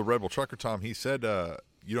known as the Rebel Trucker. Tom, he said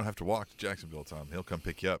you don't have to walk to Jacksonville, Tom. He'll come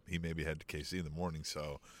pick you up. He maybe head to KC in the morning,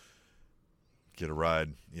 so get a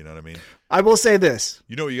ride. You know what I mean? I will say this.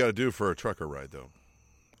 You know what you got to do for a trucker ride, though.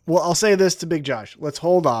 Well, I'll say this to Big Josh. Let's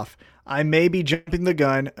hold off. I may be jumping the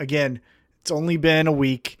gun. Again, it's only been a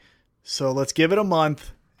week, so let's give it a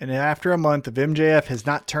month. And after a month, if MJF has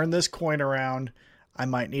not turned this coin around, I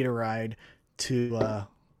might need a ride to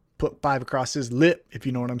put 5 across his lip, if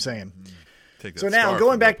you know what I'm saying. Take that so now scarf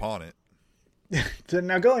going and back upon it. So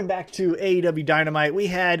now going back to AEW Dynamite, we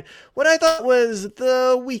had what I thought was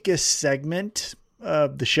the weakest segment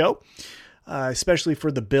of the show, especially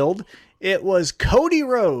for the build. It was Cody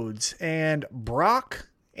Rhodes and Brock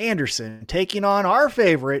Anderson taking on our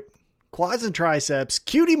favorite quads and triceps,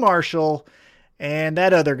 Cutie Marshall, and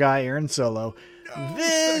that other guy, Aaron Solo.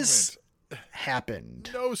 This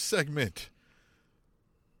happened. No segment.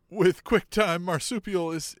 with QuickTime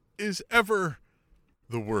Marsupial is ever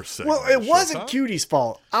the worst segment. Well, it wasn't Cutie's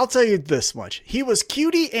fault. I'll tell you this much. He was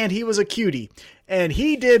Cutie and he was a cutie. And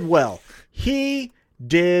he did well. He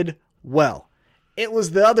did well. It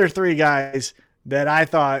was the other three guys that I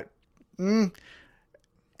thought,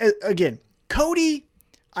 again, Cody,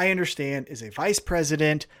 I understand, is a vice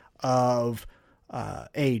president of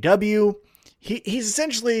AEW. He's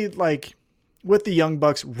essentially like with the Young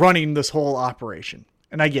Bucks running this whole operation.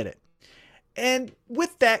 And I get it. And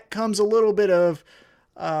with that comes a little bit of,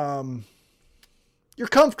 you're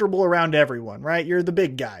comfortable around everyone, right? You're the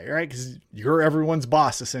big guy, right? Because you're everyone's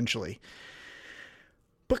boss, essentially.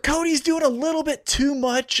 But Cody's doing a little bit too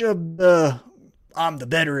much of the, I'm the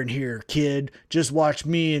veteran here, kid. Just watch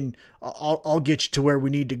me and I'll get you to where we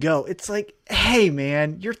need to go. It's like, hey,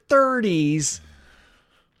 man, you're 30s.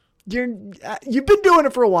 You've been doing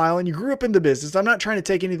it for a while and you grew up in the business. I'm not trying to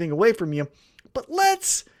take anything away from you, but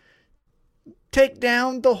let's take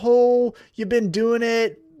down the whole, you've been doing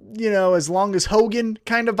it, as long as Hogan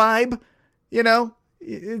kind of vibe,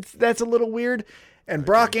 that's a little weird. And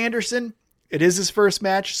Brock Anderson, it is his first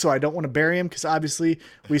match, so I don't want to bury him because obviously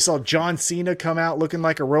we saw John Cena come out looking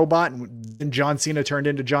like a robot and then John Cena turned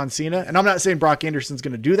into John Cena. And I'm not saying Brock Anderson's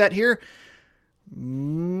going to do that here,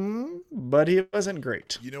 but he wasn't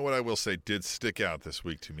great. You know what I will say did stick out this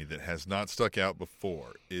week to me that has not stuck out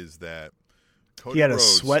before is that Cody he had Rhodes, a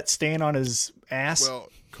sweat stain on his ass. Well,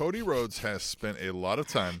 Cody Rhodes has spent a lot of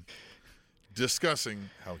time discussing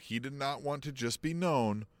how he did not want to just be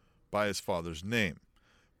known by his father's name.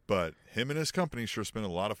 But him and his company sure spent a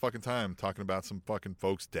lot of fucking time talking about some fucking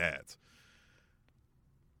folks' dads.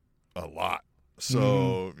 A lot.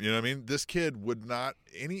 So, you know what I mean? This kid would not,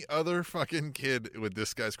 any other fucking kid with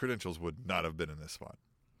this guy's credentials would not have been in this spot.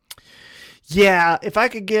 Yeah, if I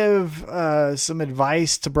could give some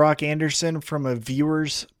advice to Brock Anderson from a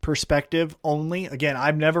viewer's perspective only. Again,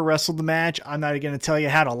 I've never wrestled the match. I'm not going to tell you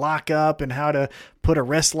how to lock up and how to put a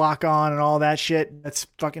wrist lock on and all that shit. That's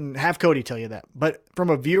fucking, have Cody tell you that. But from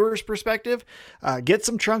a viewer's perspective, get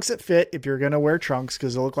some trunks that fit if you're going to wear trunks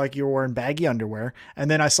because it looked like you were wearing baggy underwear. And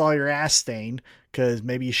then I saw your ass stain because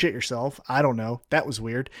maybe you shit yourself. I don't know. That was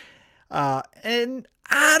weird. And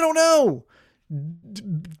I don't know.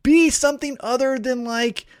 Be something other than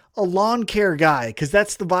like a lawn care guy because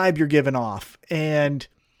that's the vibe you're giving off. And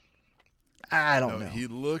I don't know. He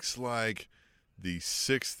looks like the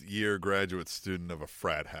 6th year graduate student of a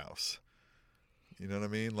frat house. You know what I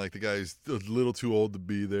mean? Like the guy's a little too old to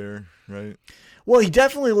be there, right? Well, he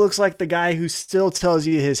definitely looks like the guy who still tells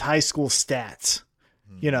you his high school stats.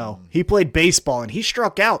 He played baseball and he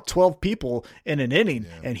struck out 12 people in an inning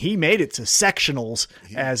and he made it to sectionals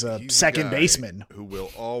as a second baseman. Who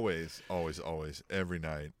will always, every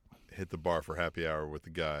night hit the bar for happy hour with the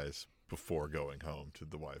guys before going home to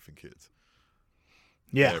the wife and kids.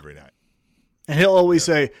 Yeah. Every night. And he'll always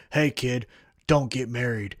say, hey, kid, don't get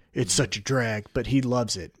married. It's such a drag, but he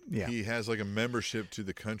loves it. Yeah. He has like a membership to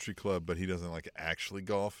the country club, but he doesn't like actually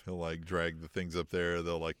golf. He'll like drag the things up there.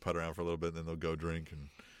 They'll like putt around for a little bit and then they'll go drink and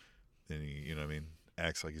then he, you know what I mean,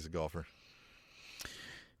 acts like he's a golfer.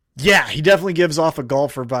 Yeah, he definitely gives off a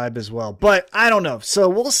golfer vibe as well, but I don't know. So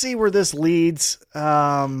we'll see where this leads.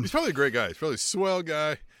 He's probably a great guy. He's probably a swell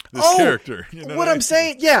guy. This character. You know what I'm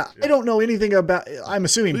saying? Yeah, I don't know anything about. I'm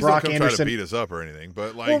assuming Please Brock don't come Anderson try to beat us up or anything,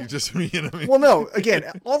 but like just you know what I mean? Well, no. Again,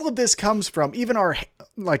 all of this comes from even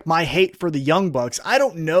my hate for the Young Bucks. I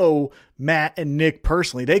don't know Matt and Nick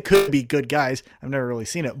personally. They could be good guys. I've never really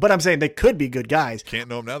seen it, but I'm saying they could be good guys. Can't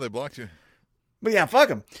know them now. They blocked you. But yeah, fuck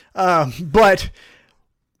them. But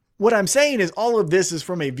what I'm saying is all of this is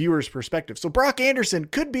from a viewer's perspective. So Brock Anderson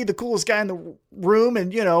could be the coolest guy in the room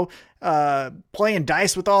and, playing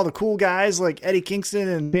dice with all the cool guys like Eddie Kingston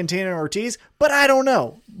and Santana and Ortiz, but I don't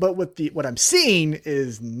know. But what I'm seeing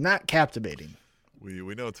is not captivating.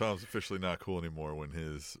 We know Tom's officially not cool anymore when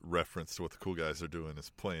his reference to what the cool guys are doing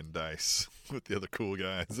is playing dice with the other cool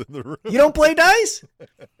guys in the room. You don't play dice?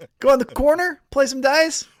 Go in the corner, play some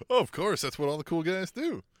dice? Oh, of course. That's what all the cool guys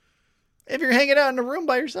do. If you're hanging out in a room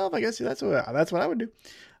by yourself, I guess that's what I would do.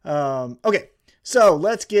 Okay, so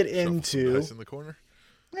let's get into dice in the corner.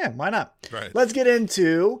 Yeah, why not? Right. Let's get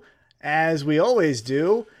into, as we always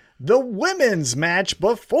do, the women's match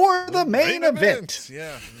before the main event.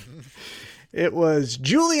 Yeah. It was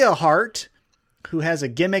Julia Hart, who has a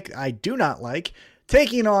gimmick I do not like,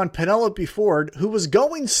 taking on Penelope Ford, who was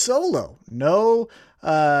going solo. No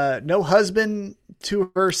husband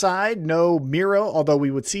to her side, no Miro, although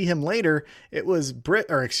we would see him later. It was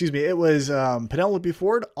Penelope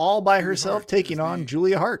Ford all by herself taking on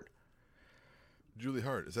Julia Hart. Julia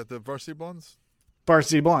Hart. Is that the Varsity Blondes?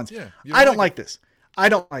 Varsity Blondes. Yeah. I don't like this. I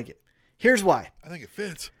don't like it. Here's why. I think it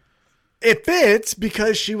fits. It fits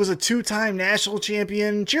because she was a 2-time national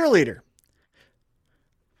champion cheerleader.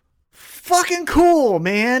 Fucking cool,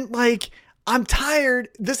 man. Like, I'm tired.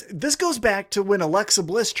 This goes back to when Alexa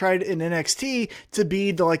Bliss tried in NXT to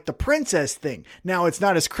be the princess thing. Now, it's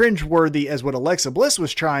not as cringeworthy as what Alexa Bliss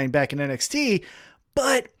was trying back in NXT,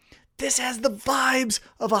 but this has the vibes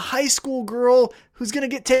of a high school girl who's going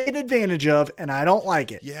to get taken advantage of, and I don't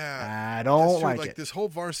like it. Yeah. I don't like it. This whole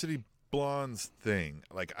Varsity Blondes thing,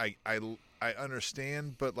 like, I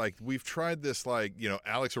understand, but like we've tried this, like, you know,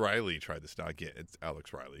 Alex Riley tried this. Not again, it's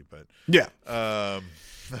Alex Riley, but yeah. I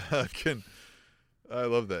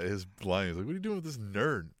love that his line is like, "What are you doing with this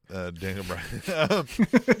nerd, Daniel Bryan?"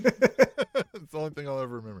 It's the only thing I'll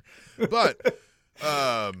ever remember. But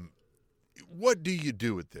what do you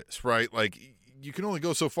do with this, right? Like, you can only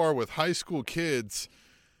go so far with high school kids.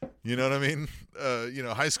 You know what I mean?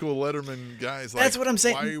 High school Letterman guys. Like, that's what I'm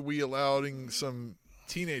saying. Why are we allowing some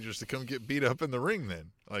teenagers to come get beat up in the ring then?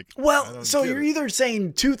 Like, well, so you're either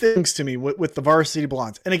saying two things to me with the Varsity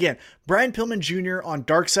Blondes. And again, Brian Pillman Jr. on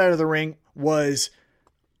Dark Side of the Ring was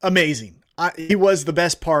amazing. He was the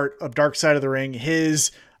best part of Dark Side of the Ring. His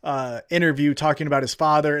interview talking about his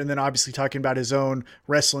father, and then obviously talking about his own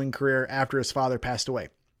wrestling career after his father passed away.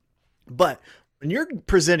 But when you're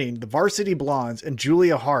presenting the Varsity Blondes and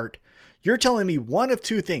Julia Hart, you're telling me one of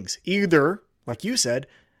two things. Either, like you said,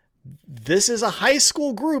 this is a high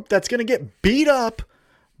school group that's going to get beat up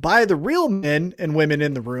by the real men and women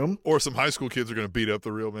in the room. Or some high school kids are going to beat up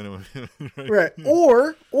the real men and women. Right.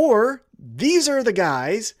 Or these are the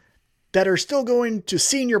guys that are still going to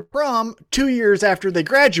senior prom 2 years after they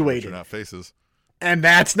graduated. They're not faces. And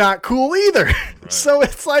that's not cool either. Right. So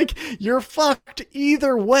it's like, you're fucked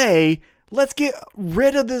either way. Let's get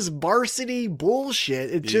rid of this varsity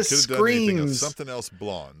bullshit. It just screams something else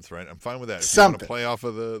blondes, right? I'm fine with that. If something. you want to play off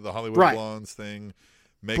of the Hollywood Right. Blondes thing,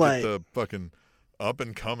 make it the fucking up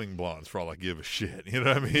and coming blondes for all I give a shit. You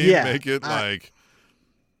know what I mean? Yeah, Make it like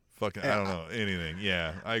fucking, I don't know, anything.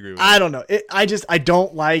 Yeah, I agree with that. I don't know.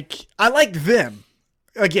 I like them.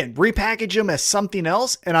 Again, repackage them as something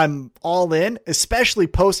else, and I'm all in, especially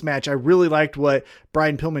post-match. I really liked what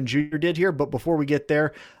Brian Pillman Jr. did here, but before we get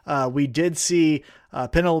there, we did see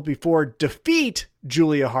Penelope Ford defeat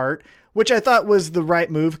Julia Hart, which I thought was the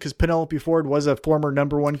right move because Penelope Ford was a former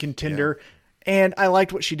number one contender, and I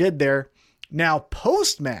liked what she did there. Now,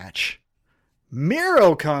 post-match,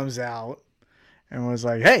 Miro comes out and was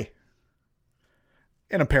like, hey,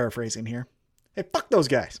 and I'm paraphrasing here, hey, fuck those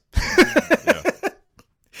guys.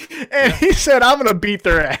 And he said, I'm going to beat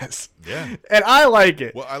their ass. Yeah. And I like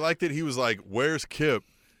it. Well, I like that he was like, where's Kip?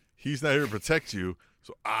 He's not here to protect you.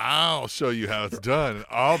 So I'll show you how it's done. And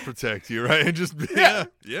I'll protect you, right? And just, yeah.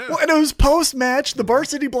 Well, and it was post-match. The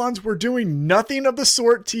Varsity Blondes were doing nothing of the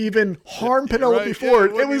sort to even harm Penelope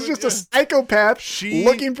Ford. It was just a psychopath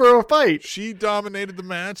looking for a fight. She dominated the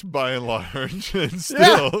match by and large. And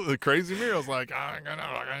still, the crazy Miro's like, I'm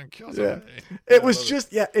gonna kill somebody. It was just,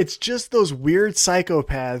 it's just those weird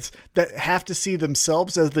psychopaths that have to see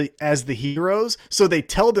themselves as the heroes. So they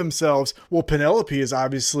tell themselves, well, Penelope is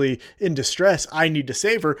obviously in distress. I need to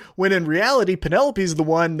save her, when in reality Penelope's the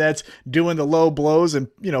one that's doing the low blows and,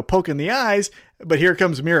 poking the eyes. But here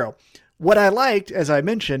comes Miro. What I liked, as I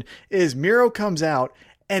mentioned, is Miro comes out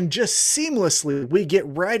and just seamlessly we get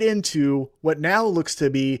right into what now looks to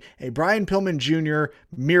be a Brian Pillman Jr.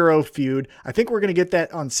 Miro feud. I think we're going to get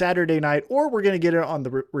that on Saturday night, or we're going to get it on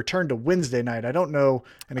the return to Wednesday night. I don't know.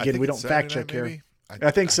 And again, we don't fact check here.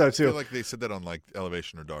 I think so too. I feel like they said that on like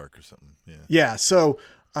Elevation or Dark or something. Yeah. So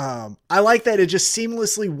I like that it just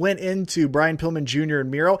seamlessly went into Brian Pillman Jr. and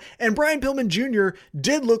Miro. And Brian Pillman Jr.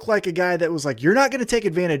 did look like a guy that was like, you're not going to take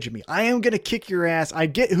advantage of me. I am going to kick your ass. I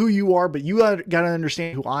get who you are, but you got to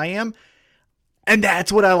understand who I am. And that's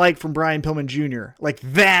what I like from Brian Pillman Jr. Like,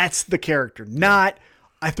 that's the character, not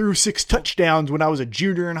I threw 6 touchdowns when I was a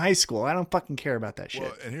junior in high school. I don't fucking care about that shit.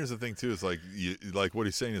 Well, and here's the thing too, is like, like what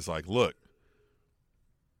he's saying is like, look,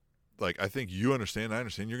 like, I think you understand, I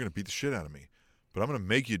understand, you're going to beat the shit out of me. But I'm going to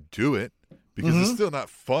make you do it because it's still not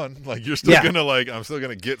fun. Like, you're still going to, like, I'm still going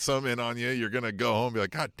to get some in on you. You're going to go home and be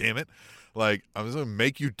like, God damn it. Like, I'm just going to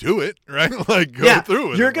make you do it, right? Like, go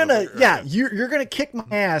through it. You're going to, you're going to kick my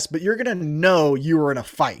ass, but you're going to know you were in a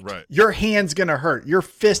fight. Right. Your hand's going to hurt. Your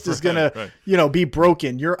fist is going to, be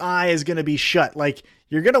broken. Your eye is going to be shut. Like,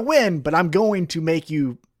 you're going to win, but I'm going to make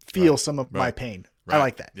you feel some of my pain. Right. I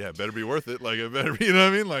like that. Yeah, it better be worth it. Like, it better be, you know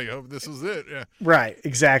what I mean? Like, oh, this is it. Yeah. Right,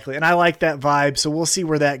 exactly. And I like that vibe, so we'll see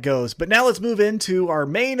where that goes. But now let's move into our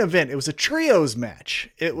main event. It was a trios match.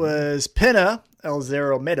 It was Penta, El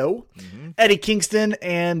Zero Meadow, Eddie Kingston,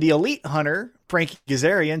 and the Elite Hunter Frankie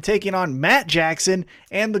Kazarian taking on Matt Jackson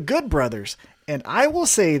and the Good Brothers. And I will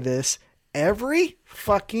say this every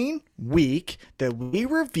fucking week that we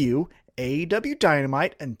review AEW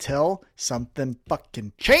Dynamite until something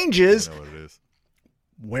fucking changes. I know what it is.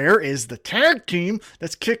 Where is the tag team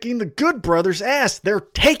that's kicking the Good Brothers' ass? They're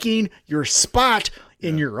taking your spot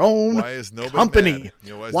in your own company.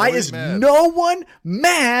 Why is no one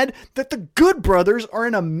mad that the Good Brothers are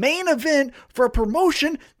in a main event for a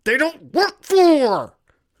promotion they don't work for?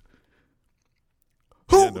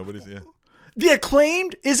 Nobody's. The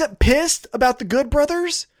Acclaimed isn't pissed about the Good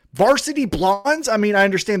Brothers? Varsity Blondes? I mean, I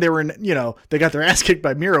understand they were in, they got their ass kicked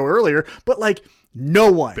by Miro earlier, but like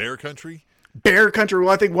no one. Bear Country? Bear Country, well,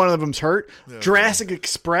 I think one of them's hurt. Yeah, Jurassic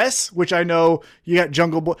Express, which I know you got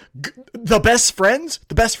Jungle Boy. The Best Friends?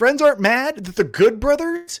 The Best Friends aren't mad that the Good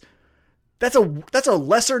Brothers? That's a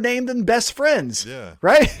lesser name than Best Friends. Yeah.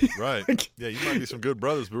 Right? Right. Yeah, you might be some good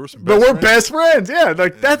brothers, but we're some best friends. Yeah,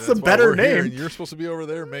 like that's a better name. And you're supposed to be over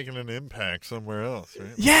there making an impact somewhere else, right?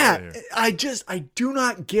 Yeah. I do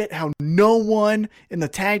not get how no one in the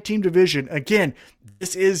tag team division, again,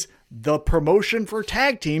 this is the promotion for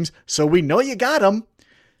tag teams, so we know you got them,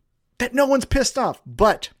 that no one's pissed off.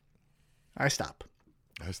 But I stop.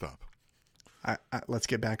 Let's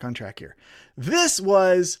get back on track here. This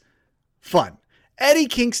was fun. Eddie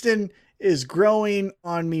Kingston is growing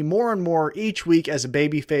on me more and more each week as a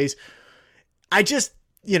babyface. I just,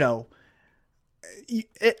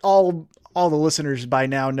 all the listeners by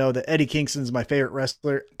now know that Eddie Kingston's my favorite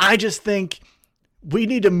wrestler. I just think we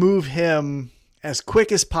need to move him as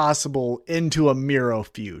quick as possible into a Miro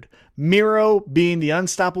feud. Miro being the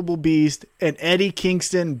unstoppable beast and Eddie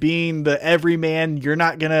Kingston being the everyman. You're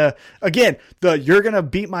not going to, you're going to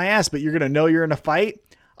beat my ass, but you're going to know you're in a fight.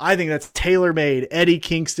 I think that's tailor-made. Eddie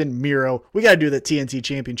Kingston, Miro. We got to do the TNT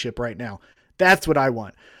Championship right now. That's what I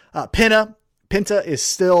want. Penta is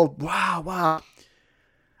still, wow.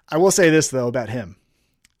 I will say this, though, about him.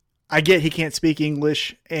 I get he can't speak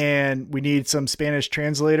English and we need some Spanish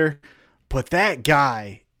translator, but that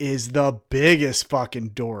guy is the biggest fucking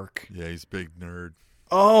dork. Yeah, he's a big nerd.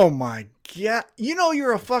 Oh, my God.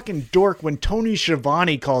 You're a fucking dork when Tony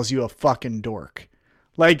Schiavone calls you a fucking dork.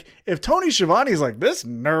 Like, if Tony Schiavone's like, this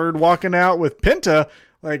nerd walking out with Penta,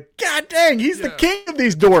 like, God dang, he's the king of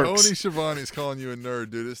these dorks. Tony Schiavone's calling you a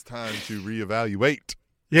nerd, dude. It's time to reevaluate.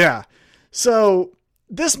 Yeah. So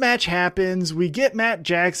this match happens. We get Matt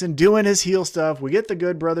Jackson doing his heel stuff. We get the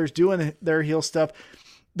Good Brothers doing their heel stuff.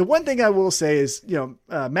 The one thing I will say is,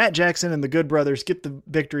 Matt Jackson and the Good Brothers get the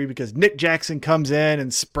victory because Nick Jackson comes in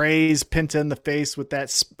and sprays Penta in the face with that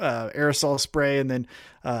aerosol spray. And then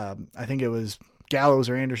I think it was Gallows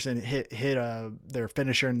or Anderson hit their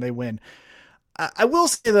finisher and they win. I will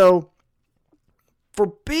say, though,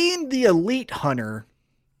 for being the elite hunter,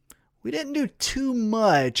 we didn't do too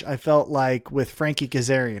much, I felt like, with Frankie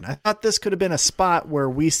Kazarian. I thought this could have been a spot where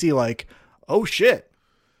we see like, oh shit,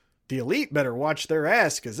 the elite better watch their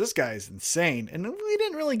ass because this guy is insane. And we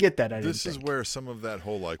didn't really get that. This is where some of that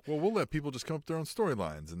whole we'll let people just come up with their own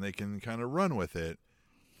storylines and they can kind of run with it.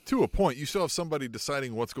 To a point, you still have somebody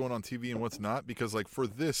deciding what's going on TV and what's not, because for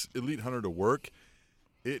this Elite Hunter to work,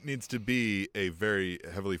 it needs to be a very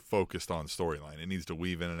heavily focused on storyline. It needs to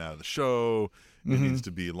weave in and out of the show. It needs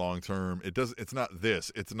to be long term. It's not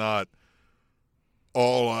this. It's not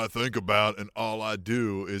all I think about and all I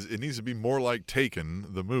do is. It needs to be more like Taken,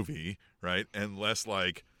 the movie, right? And less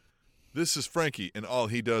like this is Frankie and all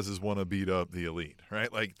he does is want to beat up the Elite,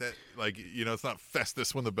 right? Like that. It's not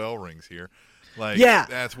Festus when the bell rings here.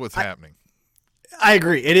 That's what's happening. I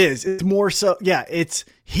agree. It is. It's more so. Yeah,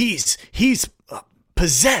 he's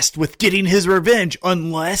possessed with getting his revenge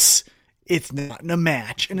unless it's not in a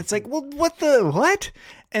match. And it's like, well, what?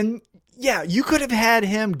 And yeah, you could have had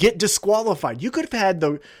him get disqualified. You could have had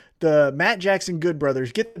the Matt Jackson Good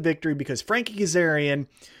Brothers get the victory because Frankie Kazarian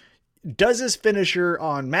does his finisher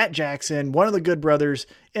on Matt Jackson. One of the Good Brothers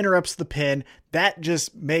interrupts the pin. That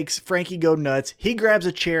just makes Frankie go nuts. He grabs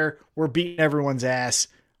a chair. We're beating everyone's ass.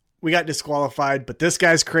 We got disqualified, but this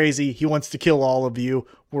guy's crazy. He wants to kill all of you.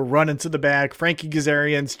 We're running to the back. Frankie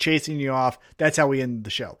Kazarian's chasing you off. That's how we end the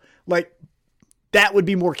show. That would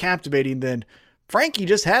be more captivating than Frankie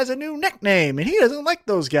just has a new nickname and he doesn't like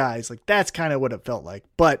those guys. That's kind of what it felt like.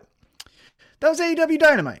 But that was AEW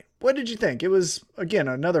Dynamite. What did you think? It was, again,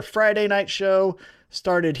 another Friday night show.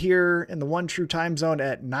 Started here in the One True time zone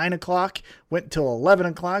at 9 o'clock. Went until 11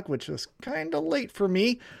 o'clock, which was kind of late for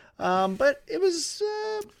me. But it was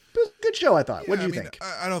a good show, I thought. What did you think?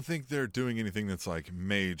 I don't think they're doing anything that's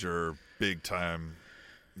major, big time,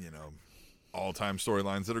 all-time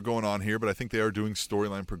storylines that are going on here, but I think they are doing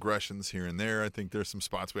storyline progressions here and there. I think there's some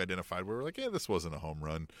spots we identified where we're like, yeah, this wasn't a home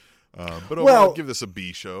run. But overall, I'd give this a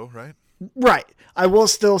B show, right? Right. I will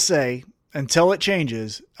still say, until it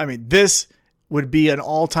changes, I mean, this would be an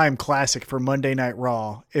all-time classic for Monday Night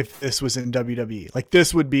Raw if this was in WWE. Like,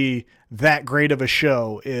 this would be that great of a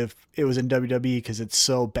show if it was in WWE because it's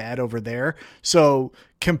so bad over there. So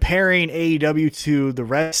comparing AEW to the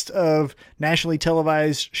rest of nationally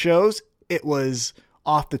televised shows, it was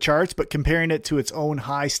off the charts, but comparing it to its own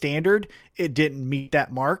high standard, it didn't meet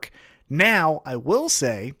that mark. Now, I will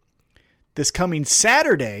say, this coming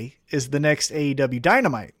Saturday is the next AEW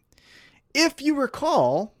Dynamite. If you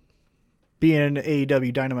recall, being an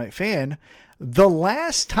AEW Dynamite fan, the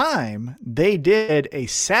last time they did a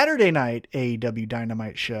Saturday night AEW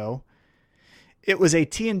Dynamite show, it was a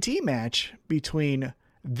TNT match between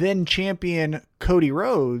then champion Cody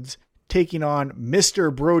Rhodes taking on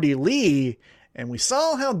Mr. Brody Lee, and we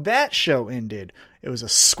saw how that show ended. It was a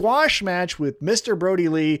squash match with Mr. Brody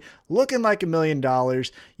Lee looking like $1 million.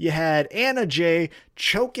 You had Anna Jay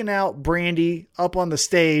choking out Brandy up on the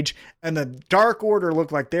stage, and the Dark Order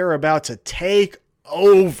looked like they were about to take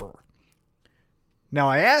over. Now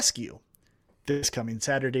I ask you, this coming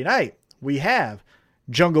Saturday night, we have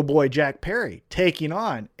Jungle Boy Jack Perry taking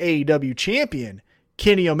on AEW champion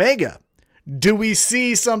Kenny Omega. Do we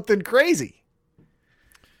see something crazy?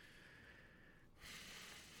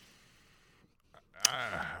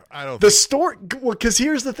 I don't. The story, well, because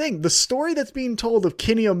here's the thing: the story that's being told of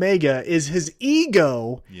Kenny Omega is his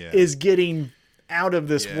ego is getting out of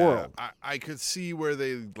this world. I could see where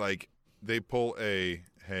they pull a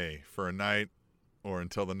hey for a night or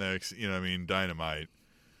until the next, Dynamite.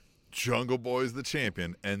 Jungle Boy's the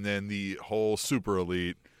champion, and then the whole Super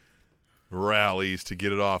Elite rallies to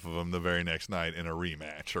get it off of him the very next night in a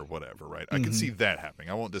rematch or whatever. Right? I can see that happening.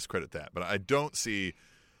 I won't discredit that, but I don't see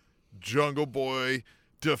Jungle Boy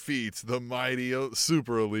defeats the mighty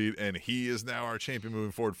Super Elite, and he is now our champion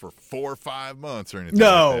moving forward for 4 or 5 months or anything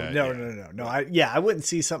like that. No. I wouldn't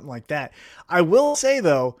see something like that. I will say,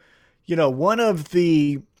 though, one of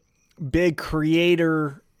the big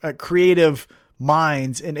creative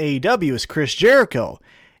minds in AEW is Chris Jericho.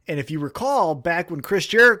 And if you recall, back when Chris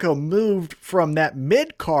Jericho moved from that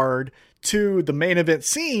mid-card to the main event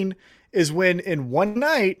scene is when in one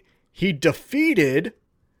night he defeated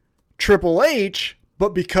Triple H,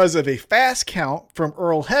 but because of a fast count from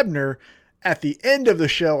Earl Hebner, at the end of the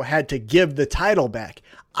show had to give the title back.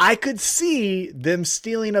 I could see them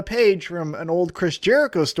stealing a page from an old Chris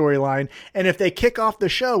Jericho storyline, and if they kick off the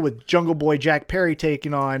show with Jungle Boy Jack Perry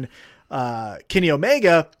taking on Kenny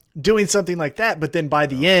Omega, doing something like that, but then by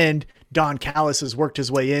the end, Don Callis has worked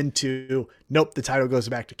his way into, nope, the title goes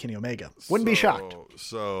back to Kenny Omega. Wouldn't be shocked.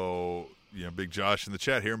 So, Big Josh in the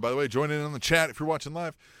chat here, and by the way, join in on the chat if you're watching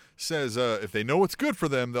live. Says if they know what's good for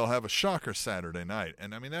them, they'll have a shocker Saturday night.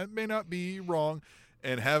 And I mean, that may not be wrong.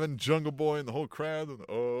 And having Jungle Boy and the whole crowd, and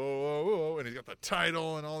and he's got the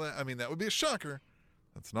title and all that. I mean, that would be a shocker.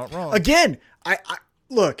 That's not wrong. Again, I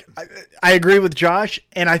agree with Josh,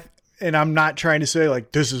 and I'm not trying to say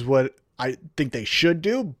like this is what I think they should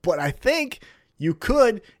do, but I think you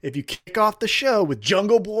could, if you kick off the show with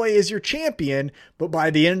Jungle Boy as your champion, but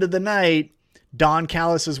by the end of the night, Don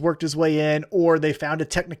Callis has worked his way in, or they found a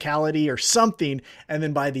technicality or something, and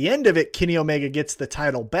then by the end of it, Kenny Omega gets the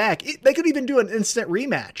title back. They could even do an instant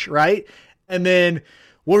rematch, right? And then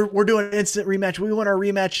we're doing an instant rematch. We want our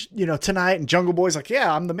rematch, tonight. And Jungle Boy's like,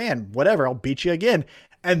 yeah, I'm the man. Whatever, I'll beat you again.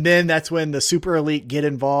 And then that's when the Super Elite get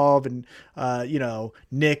involved, and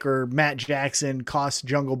Nick or Matt Jackson costs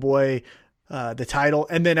Jungle Boy the title.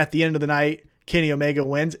 And then at the end of the night, Kenny Omega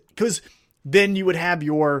wins, because then you would have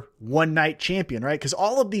your one night champion, right? Because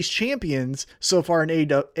all of these champions so far in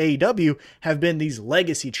AEW have been these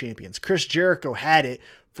legacy champions. Chris Jericho had it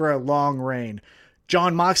for a long reign.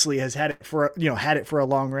 Jon Moxley has had it for a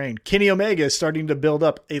long reign. Kenny Omega is starting to build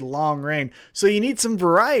up a long reign. So you need some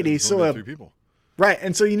variety. So 3 people. Right.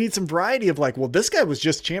 And so you need some variety of like, well, this guy was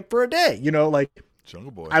just champ for a day, like Jungle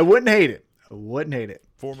Boy. I wouldn't hate it.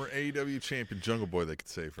 Former AEW champion Jungle Boy, they could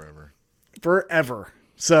say forever. Forever.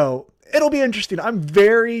 So it'll be interesting. I'm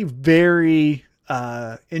very, very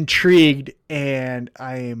intrigued, and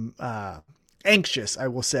I am anxious, I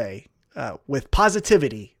will say, with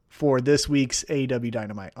positivity for this week's AEW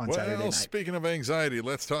Dynamite on Saturday night. Well, speaking of anxiety,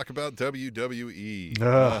 let's talk about WWE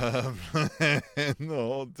and the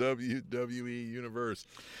whole WWE universe.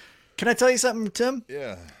 Can I tell you something, Tim?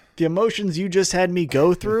 Yeah. The emotions you just had me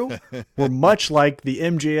go through were much like the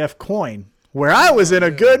MJF coin, where I was in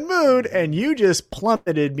a good mood and you just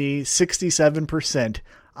plummeted me 67%.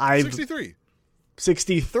 63.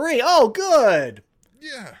 63. Oh, good.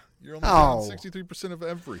 Yeah, you're only down 63% of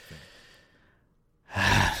everything.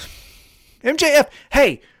 MJF,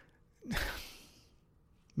 hey,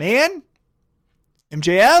 man,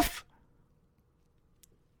 MJF.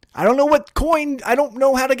 I don't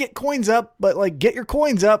know how to get coins up, but like, get your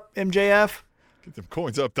coins up, MJF. Get them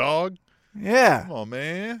coins up, dog. Yeah. Come on,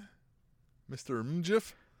 man. Mr.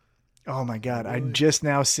 MJF. Oh my God. I just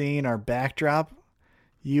now seen our backdrop.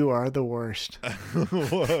 You are the worst.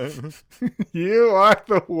 What? You are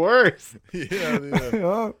the worst.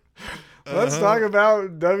 Yeah. Let's talk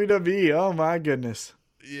about WWE. Oh my goodness.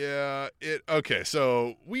 Yeah. Okay.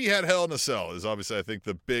 So we had Hell in a Cell is obviously, I think,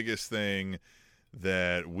 the biggest thing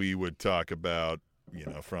that we would talk about,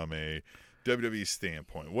 from a WWE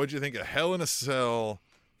standpoint. What did you think of Hell in a Cell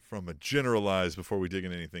from a generalized before we dig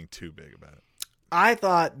into anything too big about it? I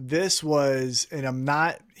thought this was, and I'm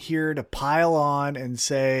not here to pile on and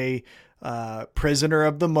say prisoner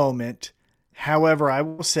of the moment. However, I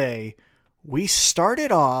will say we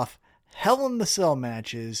started off Hell in the Cell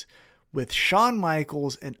matches with Shawn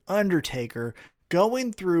Michaels and Undertaker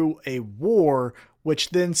going through a war, which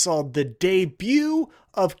then saw the debut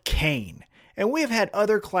of Kane. And we have had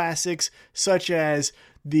other classics such as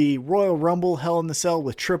the Royal Rumble Hell in the Cell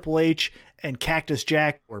with Triple H and Cactus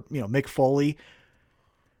Jack, or Mick Foley.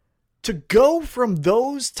 To go from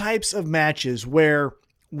those types of matches where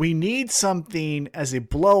we need something as a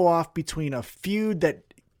blow off between a feud that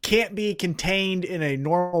can't be contained in a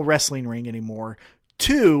normal wrestling ring anymore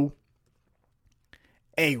to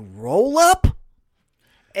a roll-up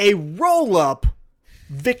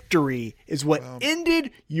victory is what ended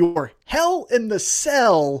your Hell in the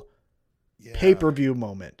Cell pay-per-view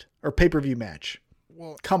moment or pay-per-view match.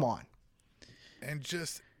 Well, come on. And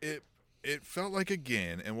just it felt like,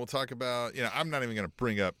 again, and we'll talk about, I'm not even going to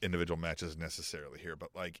bring up individual matches necessarily here, but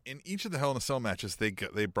like in each of the Hell in a Cell matches, they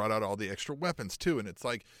brought out all the extra weapons too. And it's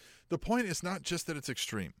like, the point is not just that it's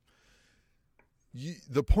extreme.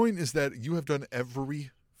 The point is that you have done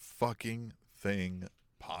every fucking thing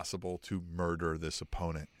possible to murder this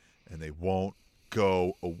opponent, and they won't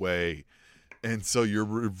go away. And so you're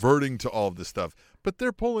reverting to all of this stuff, but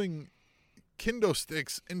they're pulling kendo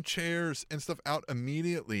sticks and chairs and stuff out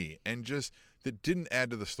immediately, and just that didn't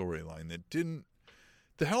add to the storyline.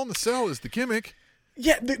 The Hell in the Cell is the gimmick.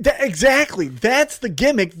 Yeah, exactly. That's the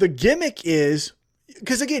gimmick. The gimmick is,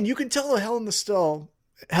 because again, you can tell a Hell in a Cell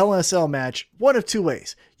match one of two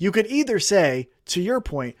ways. You could either say, to your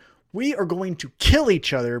point, we are going to kill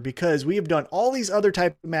each other because we have done all these other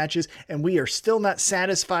type of matches and we are still not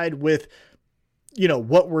satisfied with,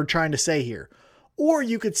 what we're trying to say here. Or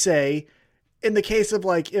you could say, in the case of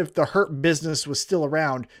like, if the Hurt Business was still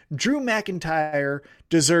around, Drew McIntyre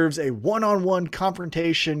deserves a one-on-one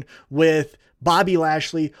confrontation with Bobby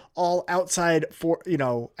Lashley, all outside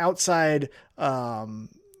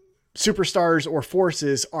superstars or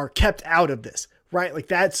forces are kept out of this, right? Like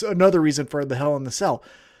that's another reason for the Hell in the Cell.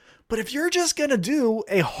 But if you're just going to do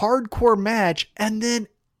a hardcore match and then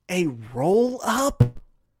a roll up.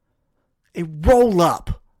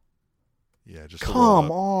 Yeah, just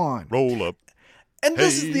come on. Roll up. And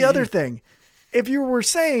this is the other thing. If you were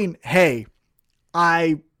saying, hey,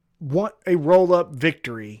 I want a roll up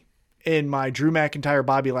victory in my Drew McIntyre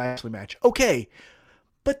Bobby Lashley match. Okay.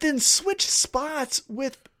 But then switch spots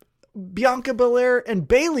with Bianca Belair and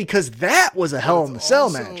Bayley, because that was a Hell in the Cell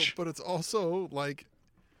match. But it's also like,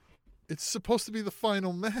 it's supposed to be the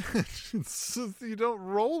final match. You don't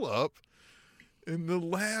roll up in the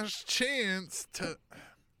last chance to.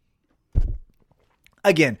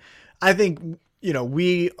 Again, I think,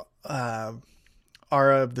 we are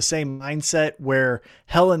of the same mindset where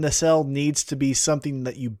Hell in the Cell needs to be something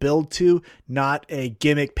that you build to, not a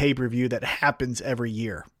gimmick pay-per-view that happens every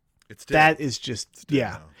year. It's dead. That is just, yeah.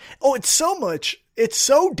 Now. Oh, it's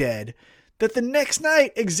so dead that the next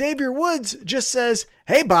night Xavier Woods just says,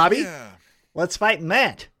 hey, Bobby, let's fight in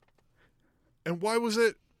that. And why was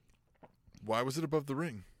it above the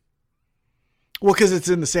ring? Well, because it's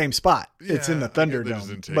in the same spot. Yeah, it's in the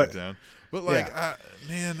Thunderdome. But like,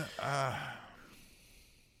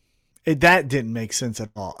 that didn't make sense at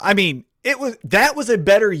all. I mean, that was a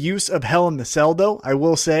better use of Hell in the Cell, though, I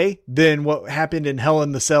will say, than what happened in Hell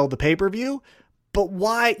in the Cell, the pay-per-view. But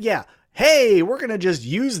why? Yeah. Hey, we're going to just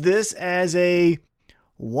use this as a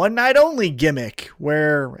one night only gimmick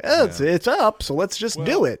where it's up. So let's just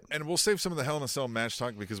do it. And we'll save some of the Hell in a Cell match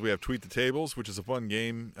talk because we have Tweet the Tables, which is a fun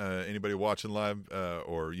game. Anybody watching live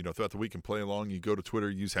or, throughout the week can play along. You go to Twitter,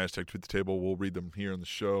 use hashtag Tweet the Table. We'll read them here on the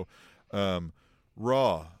show.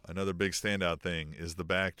 Raw, another big standout thing is the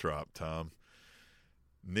backdrop, Tom.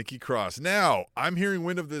 Nikki Cross. Now, I'm hearing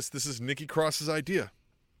wind of this. This is Nikki Cross's idea.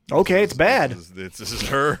 Okay, it's bad. This is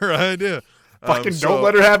her idea. Fucking don't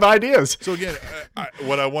let her have ideas. So again,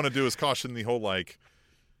 what I want to do is caution the whole, like,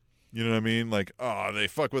 you know what I mean? Like, oh, they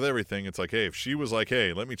fuck with everything. It's like, hey, if she was like,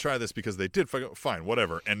 hey, let me try this because they did fuck, fine,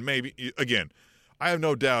 whatever. And maybe, again, I have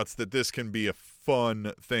no doubts that this can be a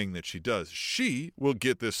fun thing that she does. She will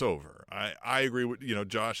get this over. I agree with,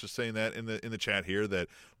 Josh is saying that in the chat here, that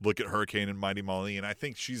look at Hurricane and Mighty Molly, and I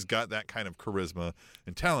think she's got that kind of charisma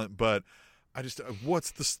and talent, but I just,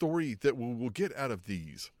 what's the story that we'll get out of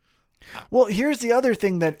these? Well, here's the other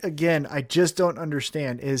thing that, again, I just don't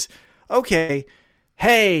understand is, okay,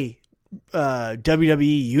 hey,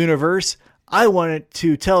 WWE Universe, I wanted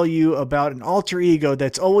to tell you about an alter ego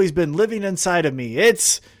that's always been living inside of me.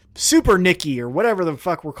 It's Super Nikki or whatever the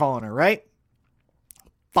fuck we're calling her, right?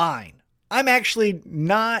 Fine. I'm actually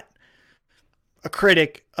not a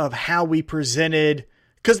critic of how we presented,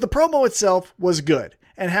 because the promo itself was good.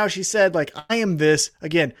 And how she said, like, I am this.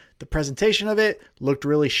 Again, the presentation of it looked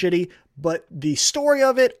really shitty, but the story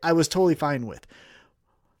of it, I was totally fine with.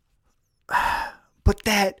 But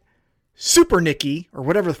that Super Nikki, or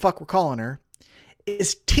whatever the fuck we're calling her,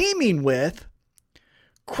 is teaming with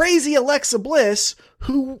crazy Alexa Bliss,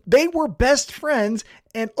 who they were best friends.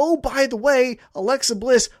 And oh, by the way, Alexa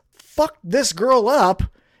Bliss fucked this girl up.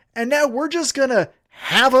 And now we're just going to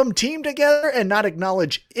have them team together and not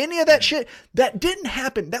acknowledge any of that shit. That didn't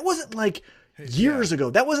happen. That wasn't like years ago.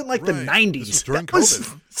 That wasn't like the 90s. That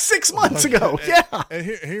was 6 months ago. And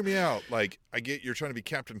hear me out. Like, I get you're trying to be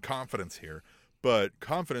Captain Confidence here, but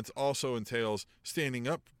confidence also entails standing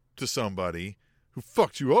up to somebody who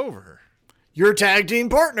fucked you over. Your tag team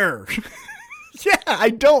partner. Yeah, I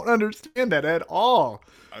don't understand that at all.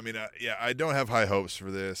 I mean, I don't have high hopes for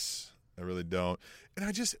this. I really don't.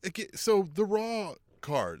 And so the Raw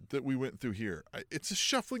card that we went through here, it's a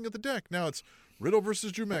shuffling of the deck. Now it's Riddle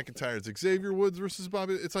versus Drew McIntyre. It's Xavier Woods versus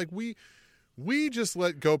Bobby. It's like we just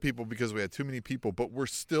let go people because we had too many people, but we're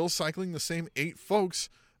still cycling the same 8 folks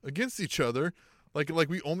against each other. Like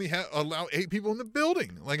we only allow 8 people in the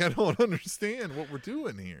building. Like, I don't understand what we're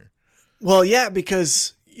doing here. Well, yeah,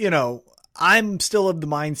 because, I'm still of the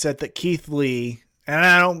mindset that Keith Lee, and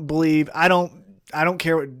I don't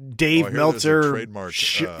care what Dave Meltzer. Trademark,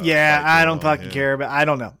 I don't fucking care, but I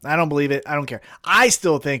don't know. I don't believe it. I don't care. I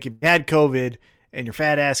still think if you had COVID and your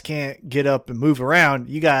fat ass can't get up and move around,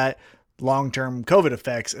 you got long-term COVID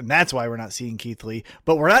effects, and that's why we're not seeing Keith Lee.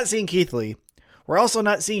 But we're not seeing Keith Lee. We're also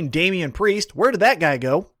not seeing Damian Priest. Where did that guy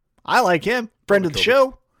go? I like him. Friend of the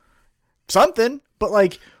show. Something. But,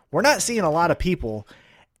 like, we're not seeing a lot of people.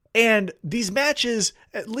 And these matches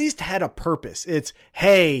at least had a purpose. It's,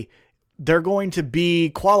 hey, they're going to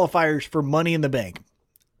be qualifiers for Money in the Bank.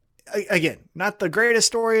 Again, not the greatest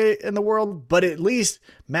story in the world, but at least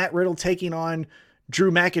Matt Riddle taking on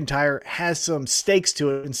Drew McIntyre has some stakes to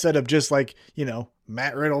it instead of just like,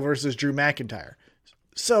 Matt Riddle versus Drew McIntyre.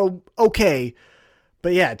 So, okay.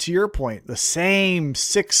 But yeah, to your point, the same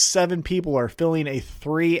 6-7 people are filling a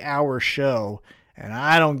 3-hour show, and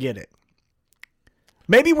I don't get it.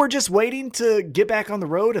 Maybe we're just waiting to get back on the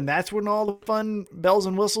road, and that's when all the fun bells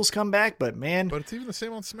and whistles come back. But man, but it's even the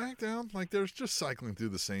same on SmackDown. Like, there's just cycling through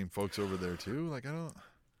the same folks over there too. Like, I don't.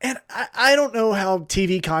 And I don't know how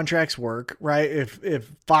TV contracts work, right?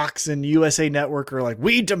 If Fox and USA Network are like,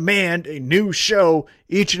 we demand a new show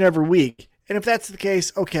each and every week, and if that's the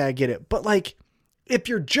case, okay, I get it. But like, if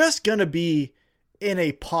you're just gonna be in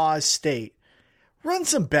a pause state, run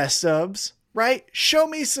some best ofs, right? Show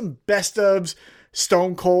me some best ofs.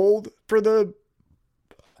 Stone Cold for the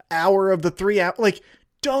hour of the 3 hour. Like,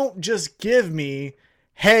 don't just give me,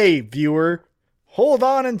 hey, viewer, hold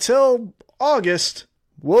on until August.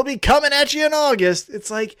 We'll be coming at you in August.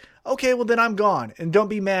 It's like, okay, well then I'm gone. And don't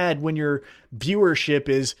be mad when your viewership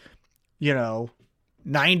is,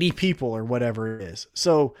 90 people or whatever it is.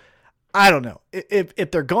 So I don't know.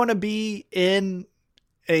 If they're going to be in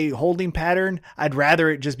a holding pattern, I'd rather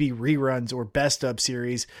it just be reruns or best of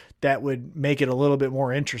series that would make it a little bit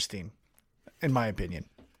more interesting, in my opinion.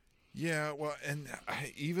 Yeah, well, and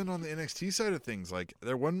even on the NXT side of things, like,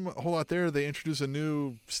 there wasn't a whole lot there. They introduced a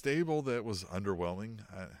new stable that was underwhelming.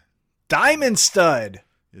 Diamond Stud.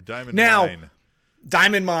 Yeah, Diamond Mine.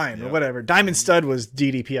 Diamond Mine, or whatever. Diamond Stud was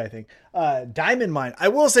DDP, I think. Diamond Mine. I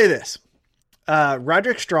will say this.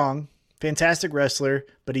 Roderick Strong, fantastic wrestler,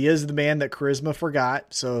 but he is the man that charisma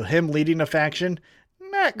forgot. So him leading a faction,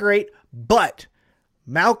 not great. But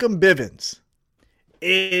Malcolm Bivens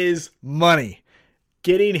is money.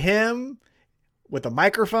 Getting him with a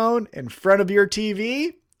microphone in front of your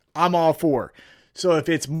TV, I'm all for. So if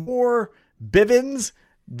it's more Bivens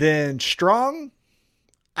than Strong,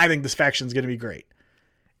 I think this faction is going to be great.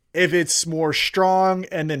 If it's more strong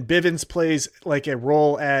and then Bivens plays like a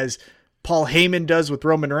role as Paul Heyman does with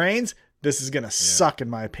Roman Reigns, this is going to suck in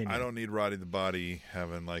my opinion. I don't need Roddy the Body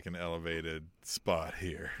having like an elevated spot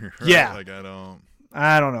here. Right? Yeah. Like I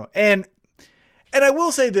don't know. And I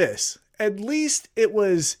will say this, at least it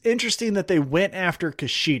was interesting that they went after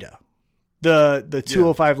Kushida, the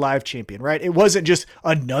 205 Live champion, right? It wasn't just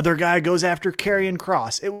another guy goes after Karrion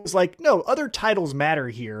Kross. It was like, no, other titles matter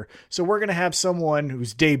here. So we're going to have someone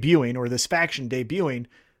who's debuting, or this faction debuting,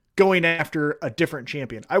 going after a different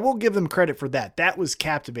champion. I will give them credit for that. That was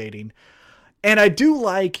captivating. And I do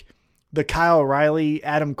like the Kyle O'Reilly,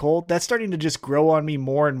 Adam Cole. That's starting to just grow on me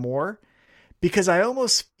more and more, because I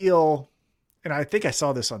almost feel, and I think I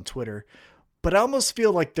saw this on Twitter, but I almost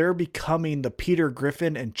feel like they're becoming the Peter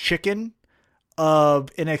Griffin and Chicken of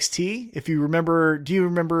NXT. If you remember, do you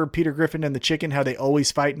remember Peter Griffin and the Chicken, how they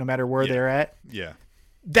always fight no matter where they're at? Yeah.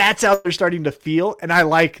 That's how they're starting to feel. And I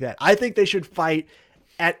like that. I think they should fight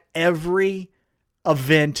at every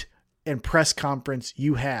event and press conference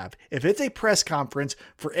you have. If it's a press conference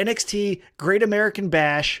for NXT, Great American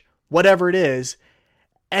Bash, whatever it is,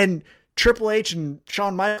 and Triple H and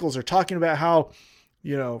Shawn Michaels are talking about how,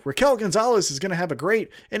 you know, Raquel Gonzalez is going to have a great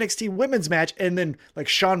NXT women's match. And then like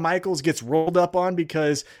Shawn Michaels gets rolled up on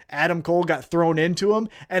because Adam Cole got thrown into him.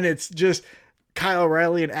 And it's just Kyle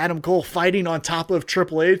O'Reilly and Adam Cole fighting on top of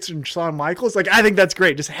Triple H and Shawn Michaels. Like, I think that's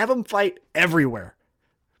great. Just have them fight everywhere.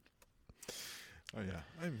 Oh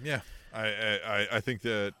yeah. I think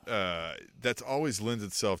that that's always lends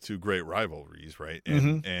itself to great rivalries, right?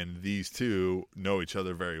 And these two know each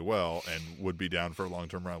other very well and would be down for a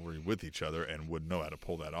long-term rivalry with each other and would know how to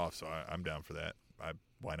pull that off. So I'm down for that.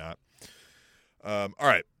 Why not? All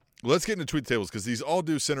right, let's get into tweet tables, because these all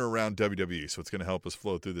do center around WWE. So it's going to help us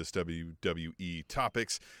flow through this WWE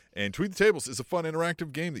topics. And Tweet the Tables is a fun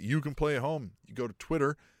interactive game that you can play at home. You go to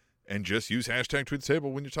Twitter and just use hashtag Tweet the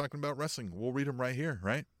Table when you're talking about wrestling. We'll read them right here,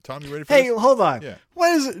 right? Tom, you ready for this? Hey, hold on. Yeah.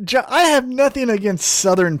 What is it? I have nothing against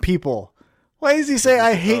Southern people. Why does he say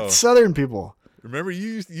I hate Southern people? Remember,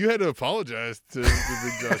 you had to apologize to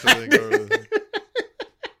Big Josh, I think. Over this.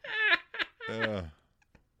 Yeah.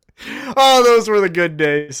 Oh, those were the good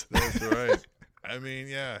days. That's right. I mean,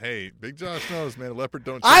 yeah. Hey, Big Josh knows, man. A leopard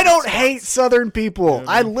don't. I don't hate Southern people.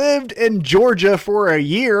 I lived in Georgia for a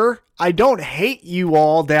year. I don't hate you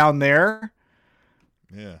all down there.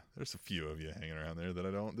 Yeah, there's a few of you hanging around there that I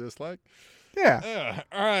don't dislike. Yeah.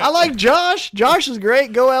 All right. I like Josh. Josh is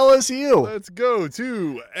great. Go LSU. Let's go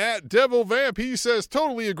to @DevilVamp. He says,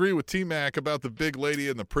 totally agree with T-Mac about the big lady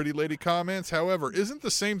and the pretty lady comments. However, isn't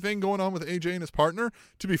the same thing going on with AJ and his partner?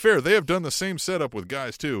 To be fair, they have done the same setup with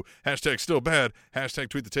guys too. Hashtag still bad. Hashtag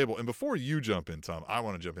tweet the table. And before you jump in, Tom, I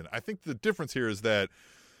want to jump in. I think the difference here is that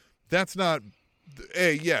that's not,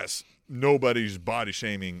 yes, nobody's body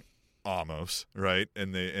shaming Amos, right?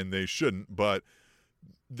 And they shouldn't, but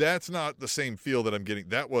that's not the same feel that I'm getting.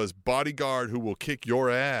 That was bodyguard who will kick your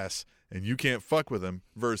ass and you can't fuck with him,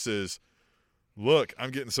 versus, look,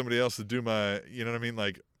 I'm getting somebody else to do my, you know what I mean?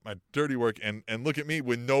 Like my dirty work, and look at me,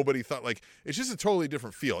 when nobody thought, like, it's just a totally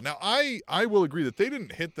different feel. Now I will agree that they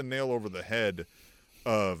didn't hit the nail over the head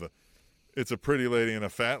of it's a pretty lady and a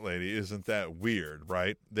fat lady. Isn't that weird?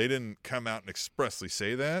 Right. They didn't come out and expressly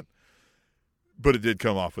say that, but it did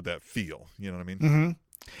come off with that feel. You know what I mean? Mm-hmm.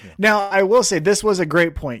 Yeah. Now, I will say this was a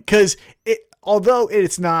great point, because although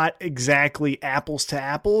it's not exactly apples to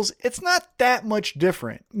apples, it's not that much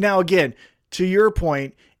different. Now, again, to your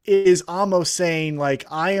point, is almost saying like,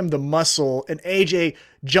 I am the muscle, and AJ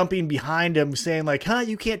jumping behind him saying like,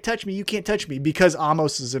 you can't touch me, because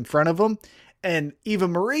Amos is in front of him. And Eva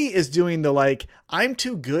Marie is doing the like, I'm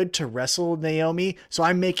too good to wrestle Naomi, so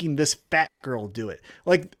I'm making this fat girl do it.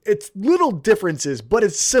 Like, it's little differences, but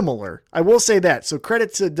it's similar. I will say that. So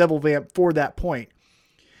credit to Devil Vamp for that point.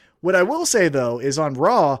 What I will say, though, is on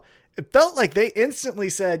Raw, it felt like they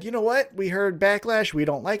instantly said, you know what? We heard backlash. We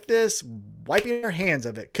don't like this. Wiping our hands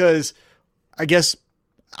of it. Because I guess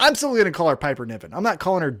I'm still going to call her Piper Niven. I'm not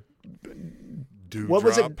calling her... Dewdrop. What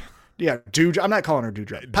was it? Yeah, I'm not calling her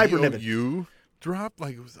Dewdrop. Piper Niven. You drop?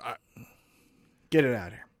 Like, get it out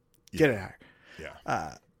of here. Yeah. Get it out of here.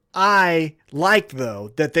 Yeah. I like,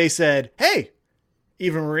 though, that they said, hey,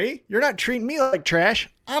 Eva Marie, you're not treating me like trash.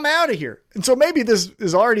 I'm out of here. And so maybe this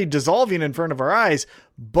is already dissolving in front of our eyes,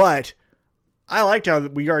 but I liked how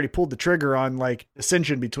we already pulled the trigger on like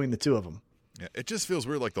ascension between the two of them. Yeah, it just feels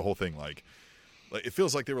weird, like the whole thing, like it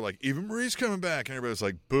feels like they were like, Eva Marie's coming back, and everybody was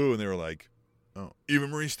like, boo, and they were like, oh, Eva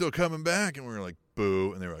Marie's still coming back, and we were like,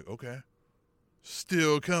 boo, and they were like, okay,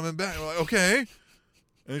 still coming back. We're like, okay,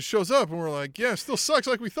 and it shows up, and we're like, yeah, it still sucks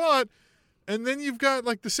like we thought, And then you've got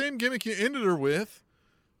like the same gimmick you ended her with,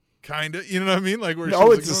 kind of. You know what I mean? Like where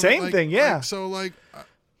No, it's the same thing. Yeah.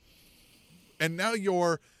 And now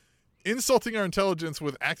you're insulting our intelligence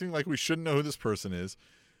with acting like we shouldn't know who this person is,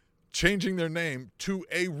 changing their name to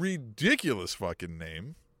a ridiculous fucking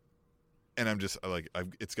name. And I'm just like,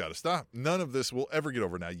 it's got to stop. None of this will ever get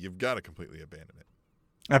over now. You've got to completely abandon it.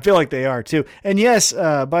 I feel like they are too. And yes,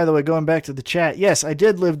 by the way, going back to the chat, yes, I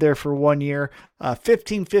did live there for 1 year.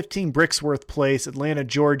 1515 Bricksworth Place, Atlanta,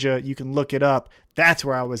 Georgia. You can look it up. That's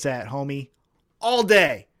where I was at, homie. All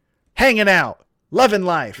day, hanging out, loving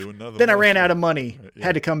life. Then I ran out of money. Yeah.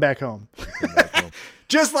 Had to come back home.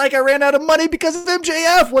 Just like I ran out of money because of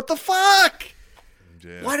MJF. What the fuck?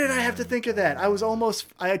 MJF, why did I have to think of that?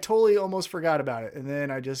 I totally almost forgot about it. And then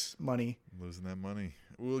I just losing that money.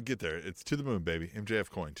 We'll get there. It's to the moon, baby.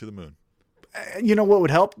 MJF coin to the moon. You know what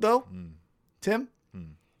would help though, Tim?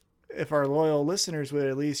 If our loyal listeners would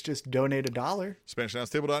at least just donate $1.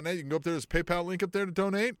 SpanishAnnounceTable.net. You can go up there. There's a PayPal link up there to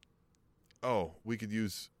donate. Oh, we could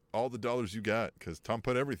use all the dollars you got because Tom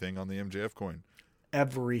put everything on the MJF coin.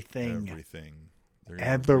 Everything.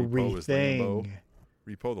 Repo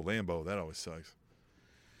the Lambo. That always sucks.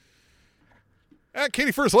 At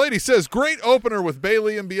Katie First Lady says, great opener with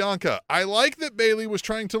Bayley and Bianca. I like that Bayley was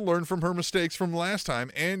trying to learn from her mistakes from last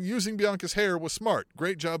time, and using Bianca's hair was smart.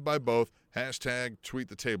 Great job by both. Hashtag tweet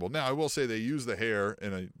the table. Now, I will say they used the hair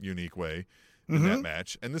in a unique way in that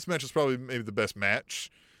match, and this match is probably maybe the best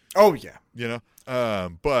match. Oh, yeah. You know?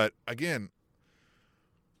 But, again,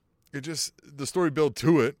 it just, the story build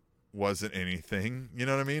to it wasn't anything. You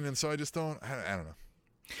know what I mean? And so I just don't know.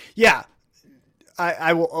 Yeah.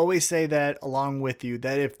 I will always say that along with you,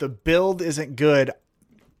 that if the build isn't good,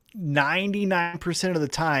 99% of the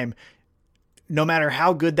time, no matter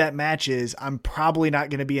how good that match is, I'm probably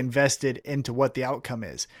not going to be invested into what the outcome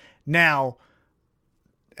is. Now,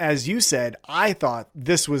 as you said, I thought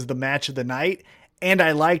this was the match of the night, and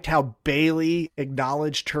I liked how Bayley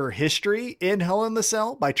acknowledged her history in Hell in the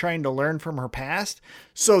Cell by trying to learn from her past.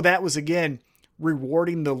 So that was, again,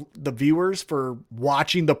 rewarding the viewers for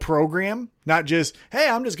watching the program, not just, hey,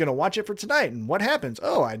 I'm just going to watch it for tonight. And what happens?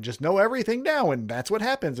 Oh, I just know everything now. And that's what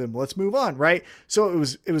happens. And let's move on. Right. So it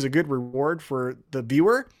was a good reward for the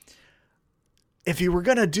viewer. If you were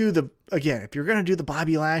going to do if you're going to do the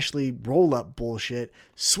Bobby Lashley roll up bullshit,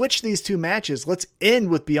 switch these two matches. Let's end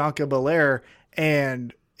with Bianca Belair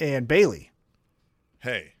and Bayley.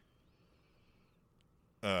 Hey.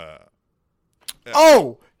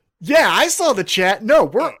 Yeah, I saw the chat. No,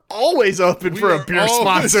 we're always open for a beer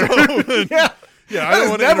sponsor. Yeah, I don't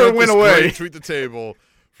want to never went away. Tweet the table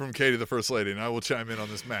from Katie, the First Lady, and I will chime in on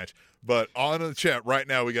this match. But on the chat right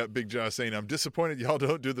now, we got Big Josh saying, "I'm disappointed y'all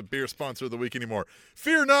don't do the beer sponsor of the week anymore.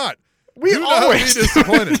 Fear not, we always be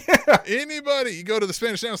disappointed. Yeah. Anybody, you go to the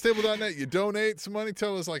SpanishAnnounceTable.net, you donate some money,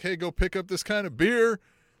 tell us like, hey, go pick up this kind of beer."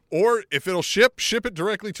 Or if it'll ship it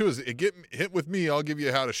directly to us. Hit with me, I'll give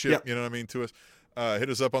you how to ship. Yep. You know what I mean, to us. Hit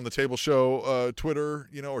us up on the Table Show Twitter,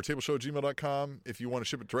 or tableshow@gmail.com if you want to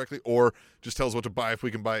ship it directly, or just tell us what to buy if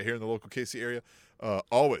we can buy it here in the local KC area.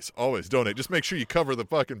 Always donate. Just make sure you cover the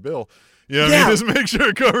fucking bill. You know what I mean? Just make sure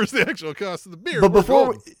it covers the actual cost of the beer. But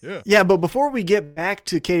before we get back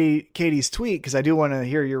to Katie's tweet, because I do want to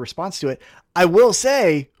hear your response to it, I will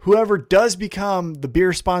say whoever does become the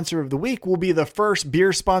beer sponsor of the week will be the first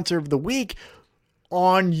beer sponsor of the week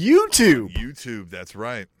on YouTube. YouTube, that's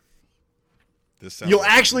right. You'll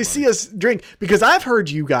actually see us drink, because I've heard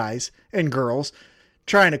you guys and girls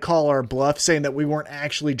trying to call our bluff, saying that we weren't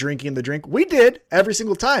actually drinking the drink. We did every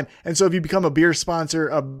single time. And so if you become a beer sponsor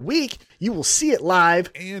of the week, you will see it live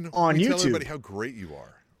on YouTube. Tell everybody how great you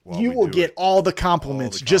are. You will get all the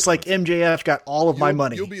compliments, just like MJF got all of my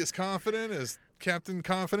money. You'll be as confident as Captain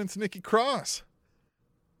Confidence Nikki Cross.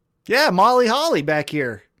 Yeah, Molly Holly back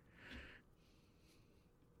here.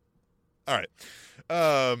 All right.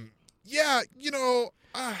 Yeah,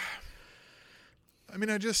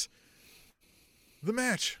 the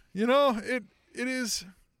match, it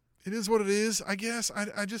is what it is, I guess.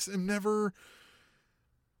 I just am never,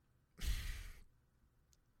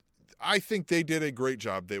 I think they did a great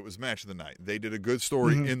job. It was match of the night. They did a good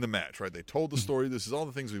story in the match, right? They told the story. This is all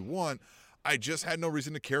the things we want. I just had no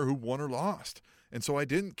reason to care who won or lost. And so I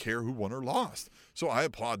didn't care who won or lost. So I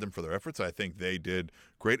applaud them for their efforts. I think they did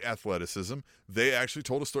great athleticism. They actually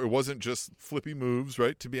told a story. It wasn't just flippy moves,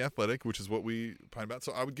 right, to be athletic, which is what we pine about.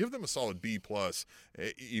 So I would give them a solid B+,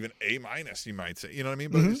 even A-, you might say. You know what I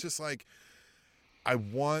mean? But it's just like, I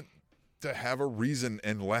want to have a reason,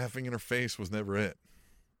 and laughing in her face was never it.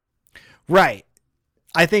 Right.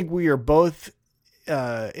 I think we are both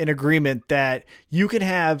in agreement that you can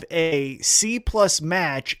have a C+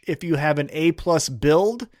 match if you have an A+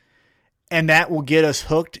 build, and that will get us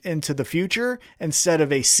hooked into the future, instead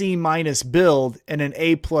of a C- build and an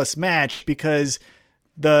A+ match, because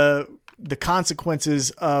the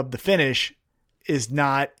consequences of the finish is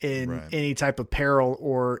not in any type of peril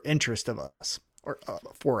or interest of us or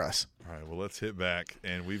for us. All right, well, let's hit back,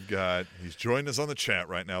 and he's joined us on the chat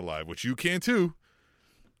right now live, which you can too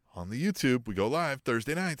on the YouTube. We go live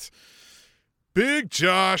Thursday nights. Big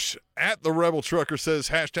Josh at the Rebel Trucker says,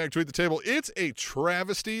 hashtag tweet the table. It's a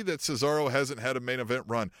travesty that Cesaro hasn't had a main event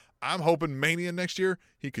run. I'm hoping Mania next year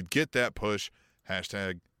he could get that push.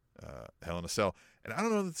 Hashtag Hell in a Cell. And I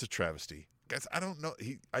don't know that it's a travesty. Guys, I don't know.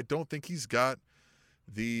 I don't think he's got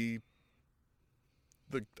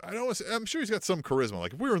I'm sure he's got some charisma.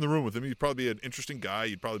 Like, if we were in the room with him, he'd probably be an interesting guy.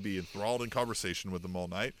 You'd probably be enthralled in conversation with him all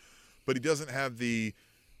night. But he doesn't have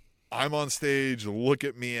I'm on stage, look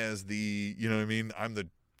at me as you know what I mean? I'm the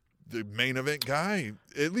main event guy.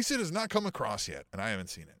 At least it has not come across yet, and I haven't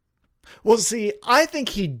seen it. Well, see, I think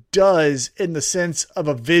he does in the sense of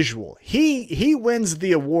a visual. He wins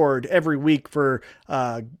the award every week for,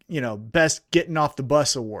 best getting off the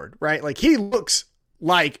bus award, right? Like, he looks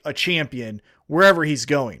like a champion wherever he's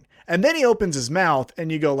going. And then he opens his mouth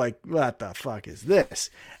and you go like, what the fuck is this?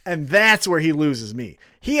 And that's where he loses me.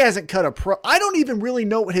 He hasn't cut I don't even really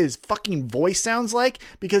know what his fucking voice sounds like,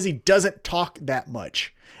 because he doesn't talk that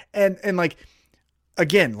much. And like,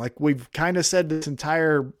 again, like we've kind of said this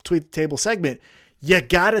entire Tweet the Table segment, you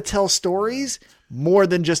got to tell stories more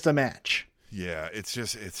than just a match. Yeah,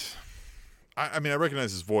 I mean, I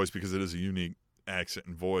recognize his voice because it is a unique accent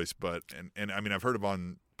and voice, but, and I mean, I've heard him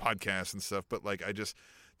on podcasts and stuff, but like,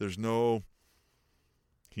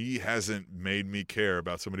 he hasn't made me care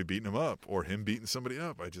about somebody beating him up or him beating somebody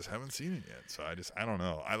up. I just haven't seen it yet. So I don't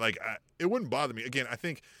know. It wouldn't bother me. Again, I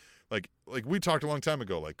think like we talked a long time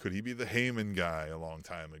ago, like, could he be the Heyman guy a long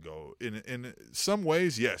time ago? In some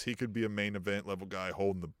ways, yes, he could be a main event level guy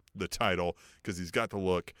holding the title, because he's got the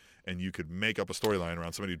look, and you could make up a storyline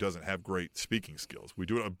around somebody who doesn't have great speaking skills. We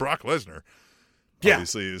do it with Brock Lesnar. Yeah.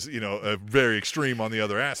 Obviously is, very extreme on the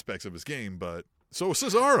other aspects of his game, but so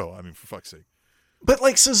Cesaro, I mean, for fuck's sake. But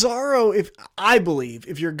like Cesaro,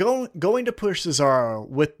 if you're going to push Cesaro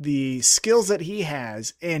with the skills that he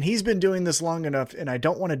has, and he's been doing this long enough, and I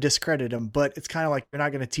don't want to discredit him, but it's kind of like you're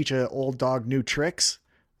not going to teach an old dog new tricks,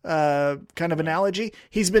 kind of analogy.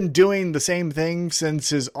 He's been doing the same thing since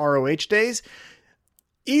his ROH days.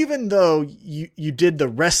 Even though you did the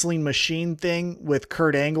wrestling machine thing with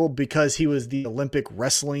Kurt Angle because he was the Olympic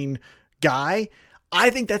wrestling guy,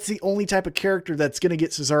 I think that's the only type of character that's going to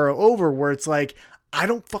get Cesaro over, where it's like, I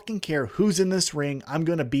don't fucking care who's in this ring. I'm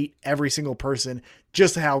going to beat every single person.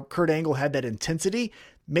 Just how Kurt Angle had that intensity.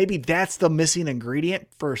 Maybe that's the missing ingredient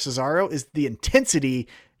for Cesaro, is the intensity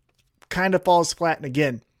kind of falls flat. And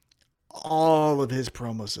again, all of his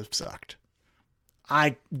promos have sucked.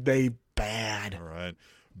 They bad. All right.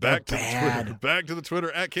 Back to the Twitter.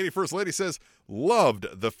 At Katie First Lady says,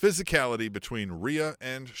 loved the physicality between Rhea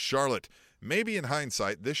and Charlotte. Maybe in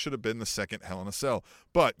hindsight, this should have been the second Hell in a Cell.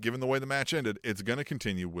 But given the way the match ended, it's going to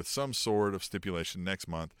continue with some sort of stipulation next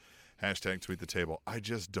month. Hashtag tweet the table. I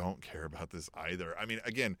just don't care about this either. I mean,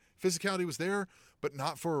 again, physicality was there, but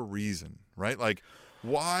not for a reason, right? Like,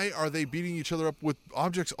 why are they beating each other up with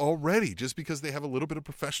objects already just because they have a little bit of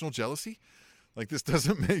professional jealousy? Like, this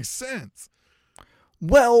doesn't make sense.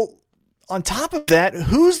 Well, on top of that,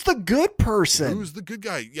 who's the good person? Who's the good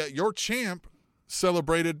guy? Yeah, your champ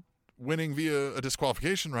celebrated winning via a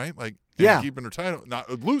disqualification, right? Like, keeping her title,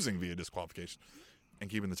 not losing via disqualification and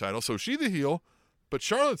keeping the title. So she the heel, but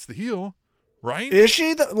Charlotte's the heel, right? Is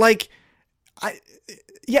she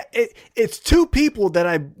it's two people that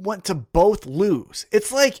I want to both lose.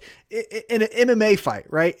 It's like in an MMA fight,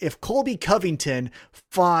 right? If Colby Covington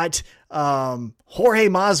fought Jorge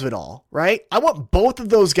Masvidal, right? I want both of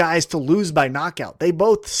those guys to lose by knockout. They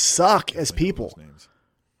both suck as people.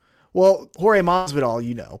 Well, Jorge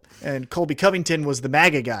Masvidal, and Colby Covington was the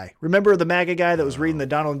MAGA guy. Remember the MAGA guy that was reading the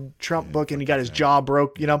Donald Trump book and he got his jaw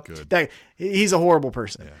broke, he's a horrible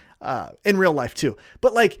person, in real life too.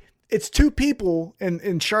 But like, it's two people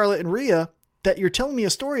in Charlotte and Rhea that you're telling me a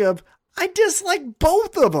story of. I dislike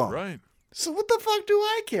both of them. Right. So what the fuck do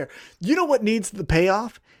I care? You know what needs the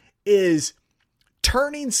payoff is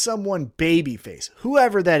turning someone babyface,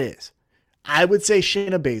 whoever that is. I would say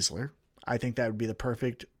Shayna Baszler. I think that would be the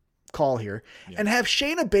perfect call here. Yeah. And have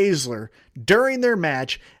Shayna Baszler during their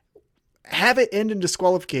match have it end in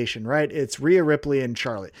disqualification, right? It's Rhea Ripley and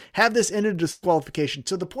Charlotte. Have this end in disqualification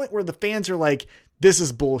to the point where the fans are like, this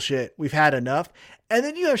is bullshit. We've had enough. And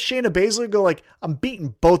then you have Shayna Baszler go like, I'm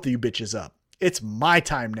beating both of you bitches up. It's my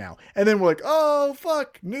time now. And then we're like, oh,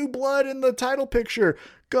 fuck, new blood in the title picture.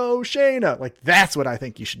 Go Shayna. Like, that's what I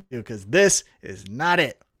think you should do, because this is not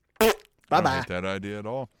it. Bye-bye. I don't hate that idea at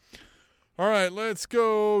all. All right, let's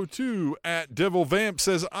go to @DevilVamp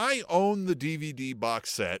says, I own the DVD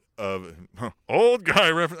box set of old guy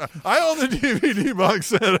reference. I own the DVD box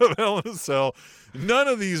set of Hell in a Cell. None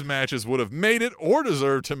of these matches would have made it or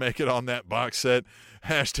deserved to make it on that box set.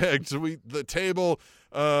 #tweet the table.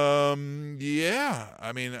 Yeah,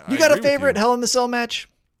 I mean, you got a favorite Hell in the Cell match?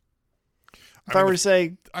 If I were to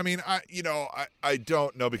say, I mean, I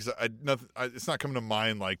don't know, because it's not coming to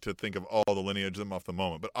mind like to think of all the lineage of them off the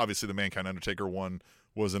moment. But obviously, the Mankind Undertaker one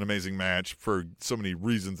was an amazing match for so many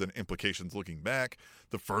reasons and implications. Looking back,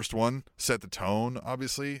 the first one set the tone.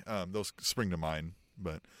 Obviously, those spring to mind.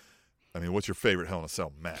 But I mean, what's your favorite Hell in a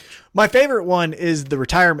Cell match? My favorite one is the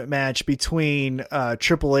retirement match between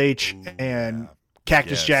Triple H and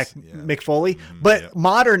Cactus Jack Mick Foley. But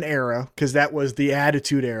modern era, because that was the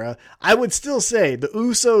Attitude Era, I would still say the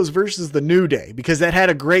Usos versus the New Day, because that had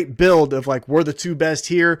a great build of like, we're the two best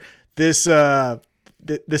here. This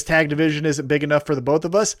this tag division isn't big enough for the both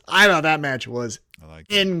of us. I thought that match was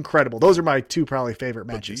incredible. Those are my two probably favorite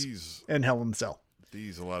matches in Hell in the Cell.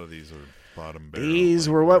 A lot of these are bottom barrel. These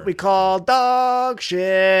were what we call dog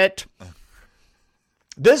shit.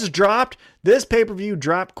 This pay-per-view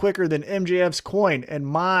dropped quicker than MJF's coin and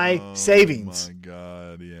my savings. Oh my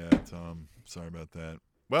God. Yeah, Tom. Sorry about that.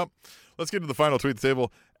 Well, let's get to the final tweet the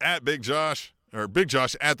table. Big Josh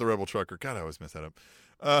at the Rebel Trucker. God, I always mess that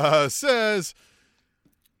up. Says,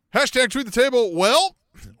 #tweet the table. Well,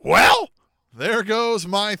 there goes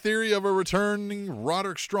my theory of a returning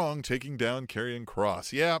Roderick Strong taking down Karrion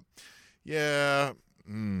Kross. Yeah.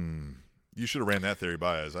 You should have ran that theory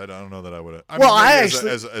by us. I don't know that I would have. I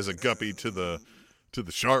actually, as a guppy to the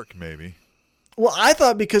shark, maybe. Well, I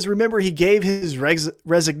thought, because remember he gave his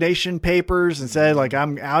resignation papers and said like,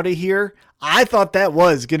 I'm out of here. I thought that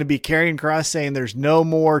was going to be Karrion Kross saying there's no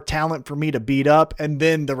more talent for me to beat up, and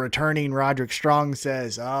then the returning Roderick Strong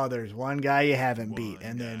says, "Oh, there's one guy you haven't beat,"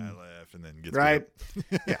 and then gets right,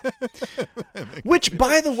 yeah. Which,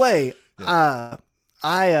 by the way,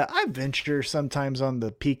 I venture sometimes on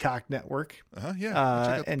the Peacock network,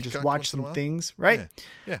 and just watch some things. Right?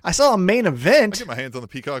 Yeah. I saw a main event. I get my hands on the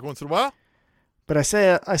Peacock once in a while. But I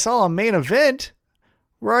saw a main event.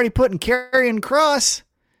 We're already putting Karrion Kross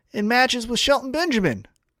in matches with Shelton Benjamin,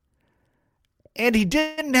 and he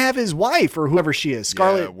didn't have his wife or whoever she is,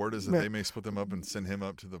 Scarlett. Yeah, word is that they may split them up and send him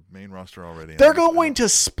up to the main roster already. They're going to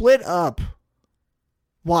split up.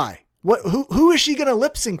 Why? What? Who is she going to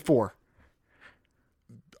lip sync for?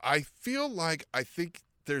 I think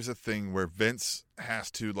there's a thing where Vince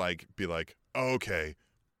has to be like, okay,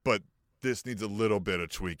 but this needs a little bit of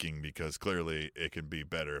tweaking because clearly it can be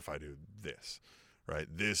better if I do this, right?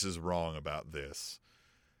 This is wrong about this.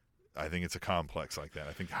 I think it's a complex like that.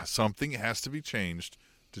 I think something has to be changed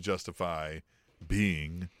to justify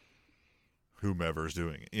being whomever's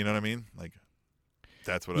doing it. You know what I mean? Like,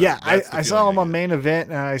 that's what I saw him on main event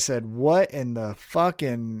and I said, what in the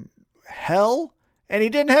fucking hell? And he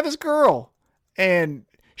didn't have his girl. And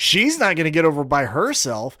she's not going to get over by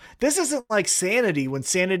herself. This isn't like Sanity, when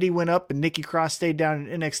Sanity went up and Nikki Cross stayed down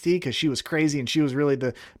in NXT because she was crazy and she was really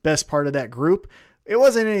the best part of that group. It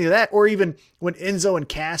wasn't any of that. Or even when Enzo and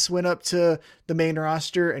Cass went up to the main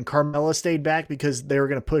roster and Carmella stayed back because they were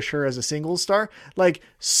going to push her as a singles star. Like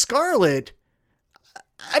Scarlett,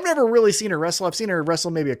 I've never really seen her wrestle. I've seen her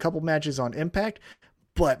wrestle maybe a couple matches on Impact.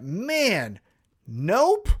 But man,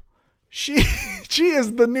 nope. She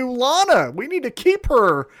is the new Lana. We need to keep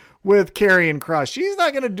her with Karrion Kross. She's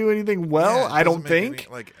not going to do anything well, I don't think.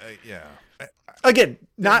 Again,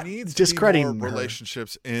 not discrediting more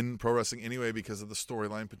relationships in pro wrestling anyway because of the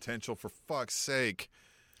storyline potential. For fuck's sake.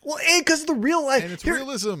 Well, and because the real life and it's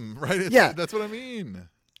realism, right? That's what I mean.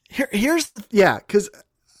 Because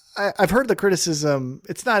I've heard the criticism.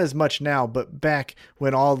 It's not as much now, but back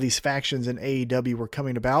when all these factions in AEW were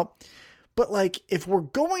coming about. But like, if we're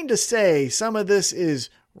going to say some of this is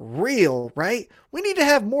real, right? We need to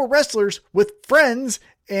have more wrestlers with friends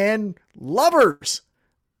and lovers.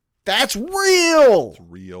 That's real. It's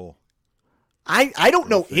real. I don't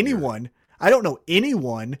know anyone. I don't know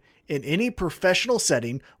anyone in any professional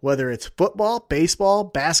setting, whether it's football, baseball,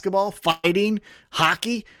 basketball, fighting,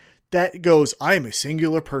 hockey, that goes, I am a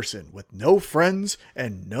singular person with no friends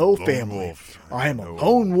and no family. Wolf. I am a No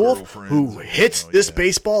lone wolf who girlfriends. hits this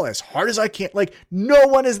baseball as hard as I can. Like, no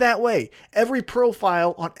one is that way. Every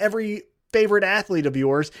profile on every favorite athlete of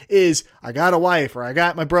yours is, I got a wife, or I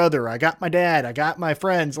got my brother, I got my dad, I got my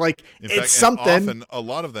friends. Like, In it's fact, something. and often, a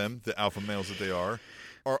lot of them, the alpha males that they are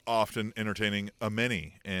often entertaining a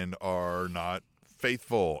many and are not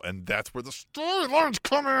faithful. And that's where the storylines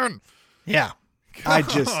come in. Yeah.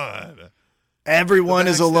 God. Everyone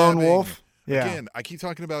is a lone backstabbing. wolf. Yeah. Again, I keep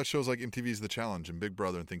talking about shows like MTV's The Challenge and Big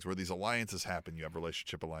Brother and things where these alliances happen. You have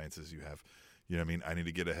relationship alliances. You have, you know what I mean? I need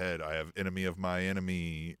to get ahead. I have enemy of my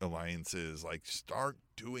enemy alliances. Like, start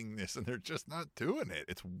doing this. And they're just not doing it.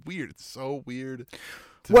 It's weird. It's so weird.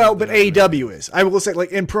 Well, but AEW is. I will say,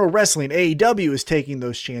 like, in pro wrestling, AEW is taking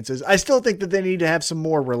those chances. I still think that they need to have some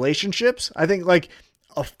more relationships. I think, like,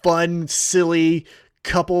 a fun, silly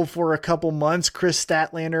couple for a couple months, Chris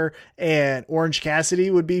Statlander and Orange Cassidy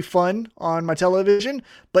would be fun on my television.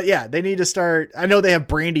 But yeah, they need to start. I know they have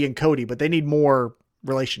Brandy and Cody, but they need more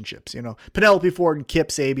relationships. You know, Penelope Ford and Kip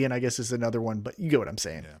Sabian, I guess, is another one. But you get what I'm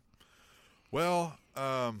saying. Yeah. Well,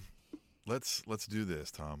 let's do this,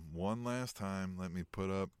 Tom. One last time. Let me put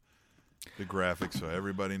up the graphics so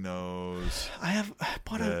everybody knows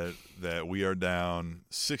that we are down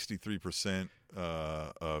 63%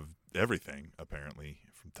 of everything, apparently,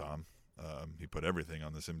 from Tom. He put everything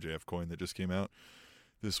on this MJF coin that just came out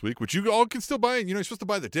this week, which you all can still buy. You know, you're supposed to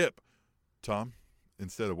buy the dip, Tom,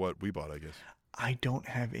 instead of what we bought, I guess. I don't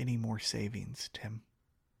have any more savings, Tim.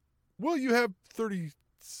 Well, you have 37%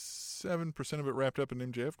 of it wrapped up in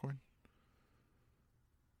MJF coin.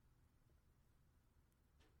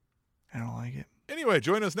 I don't like it. Anyway,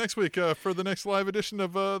 join us next week for the next live edition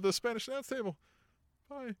of the Spanish Announce Table.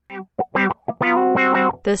 Bye.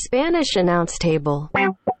 The Spanish Announce Table.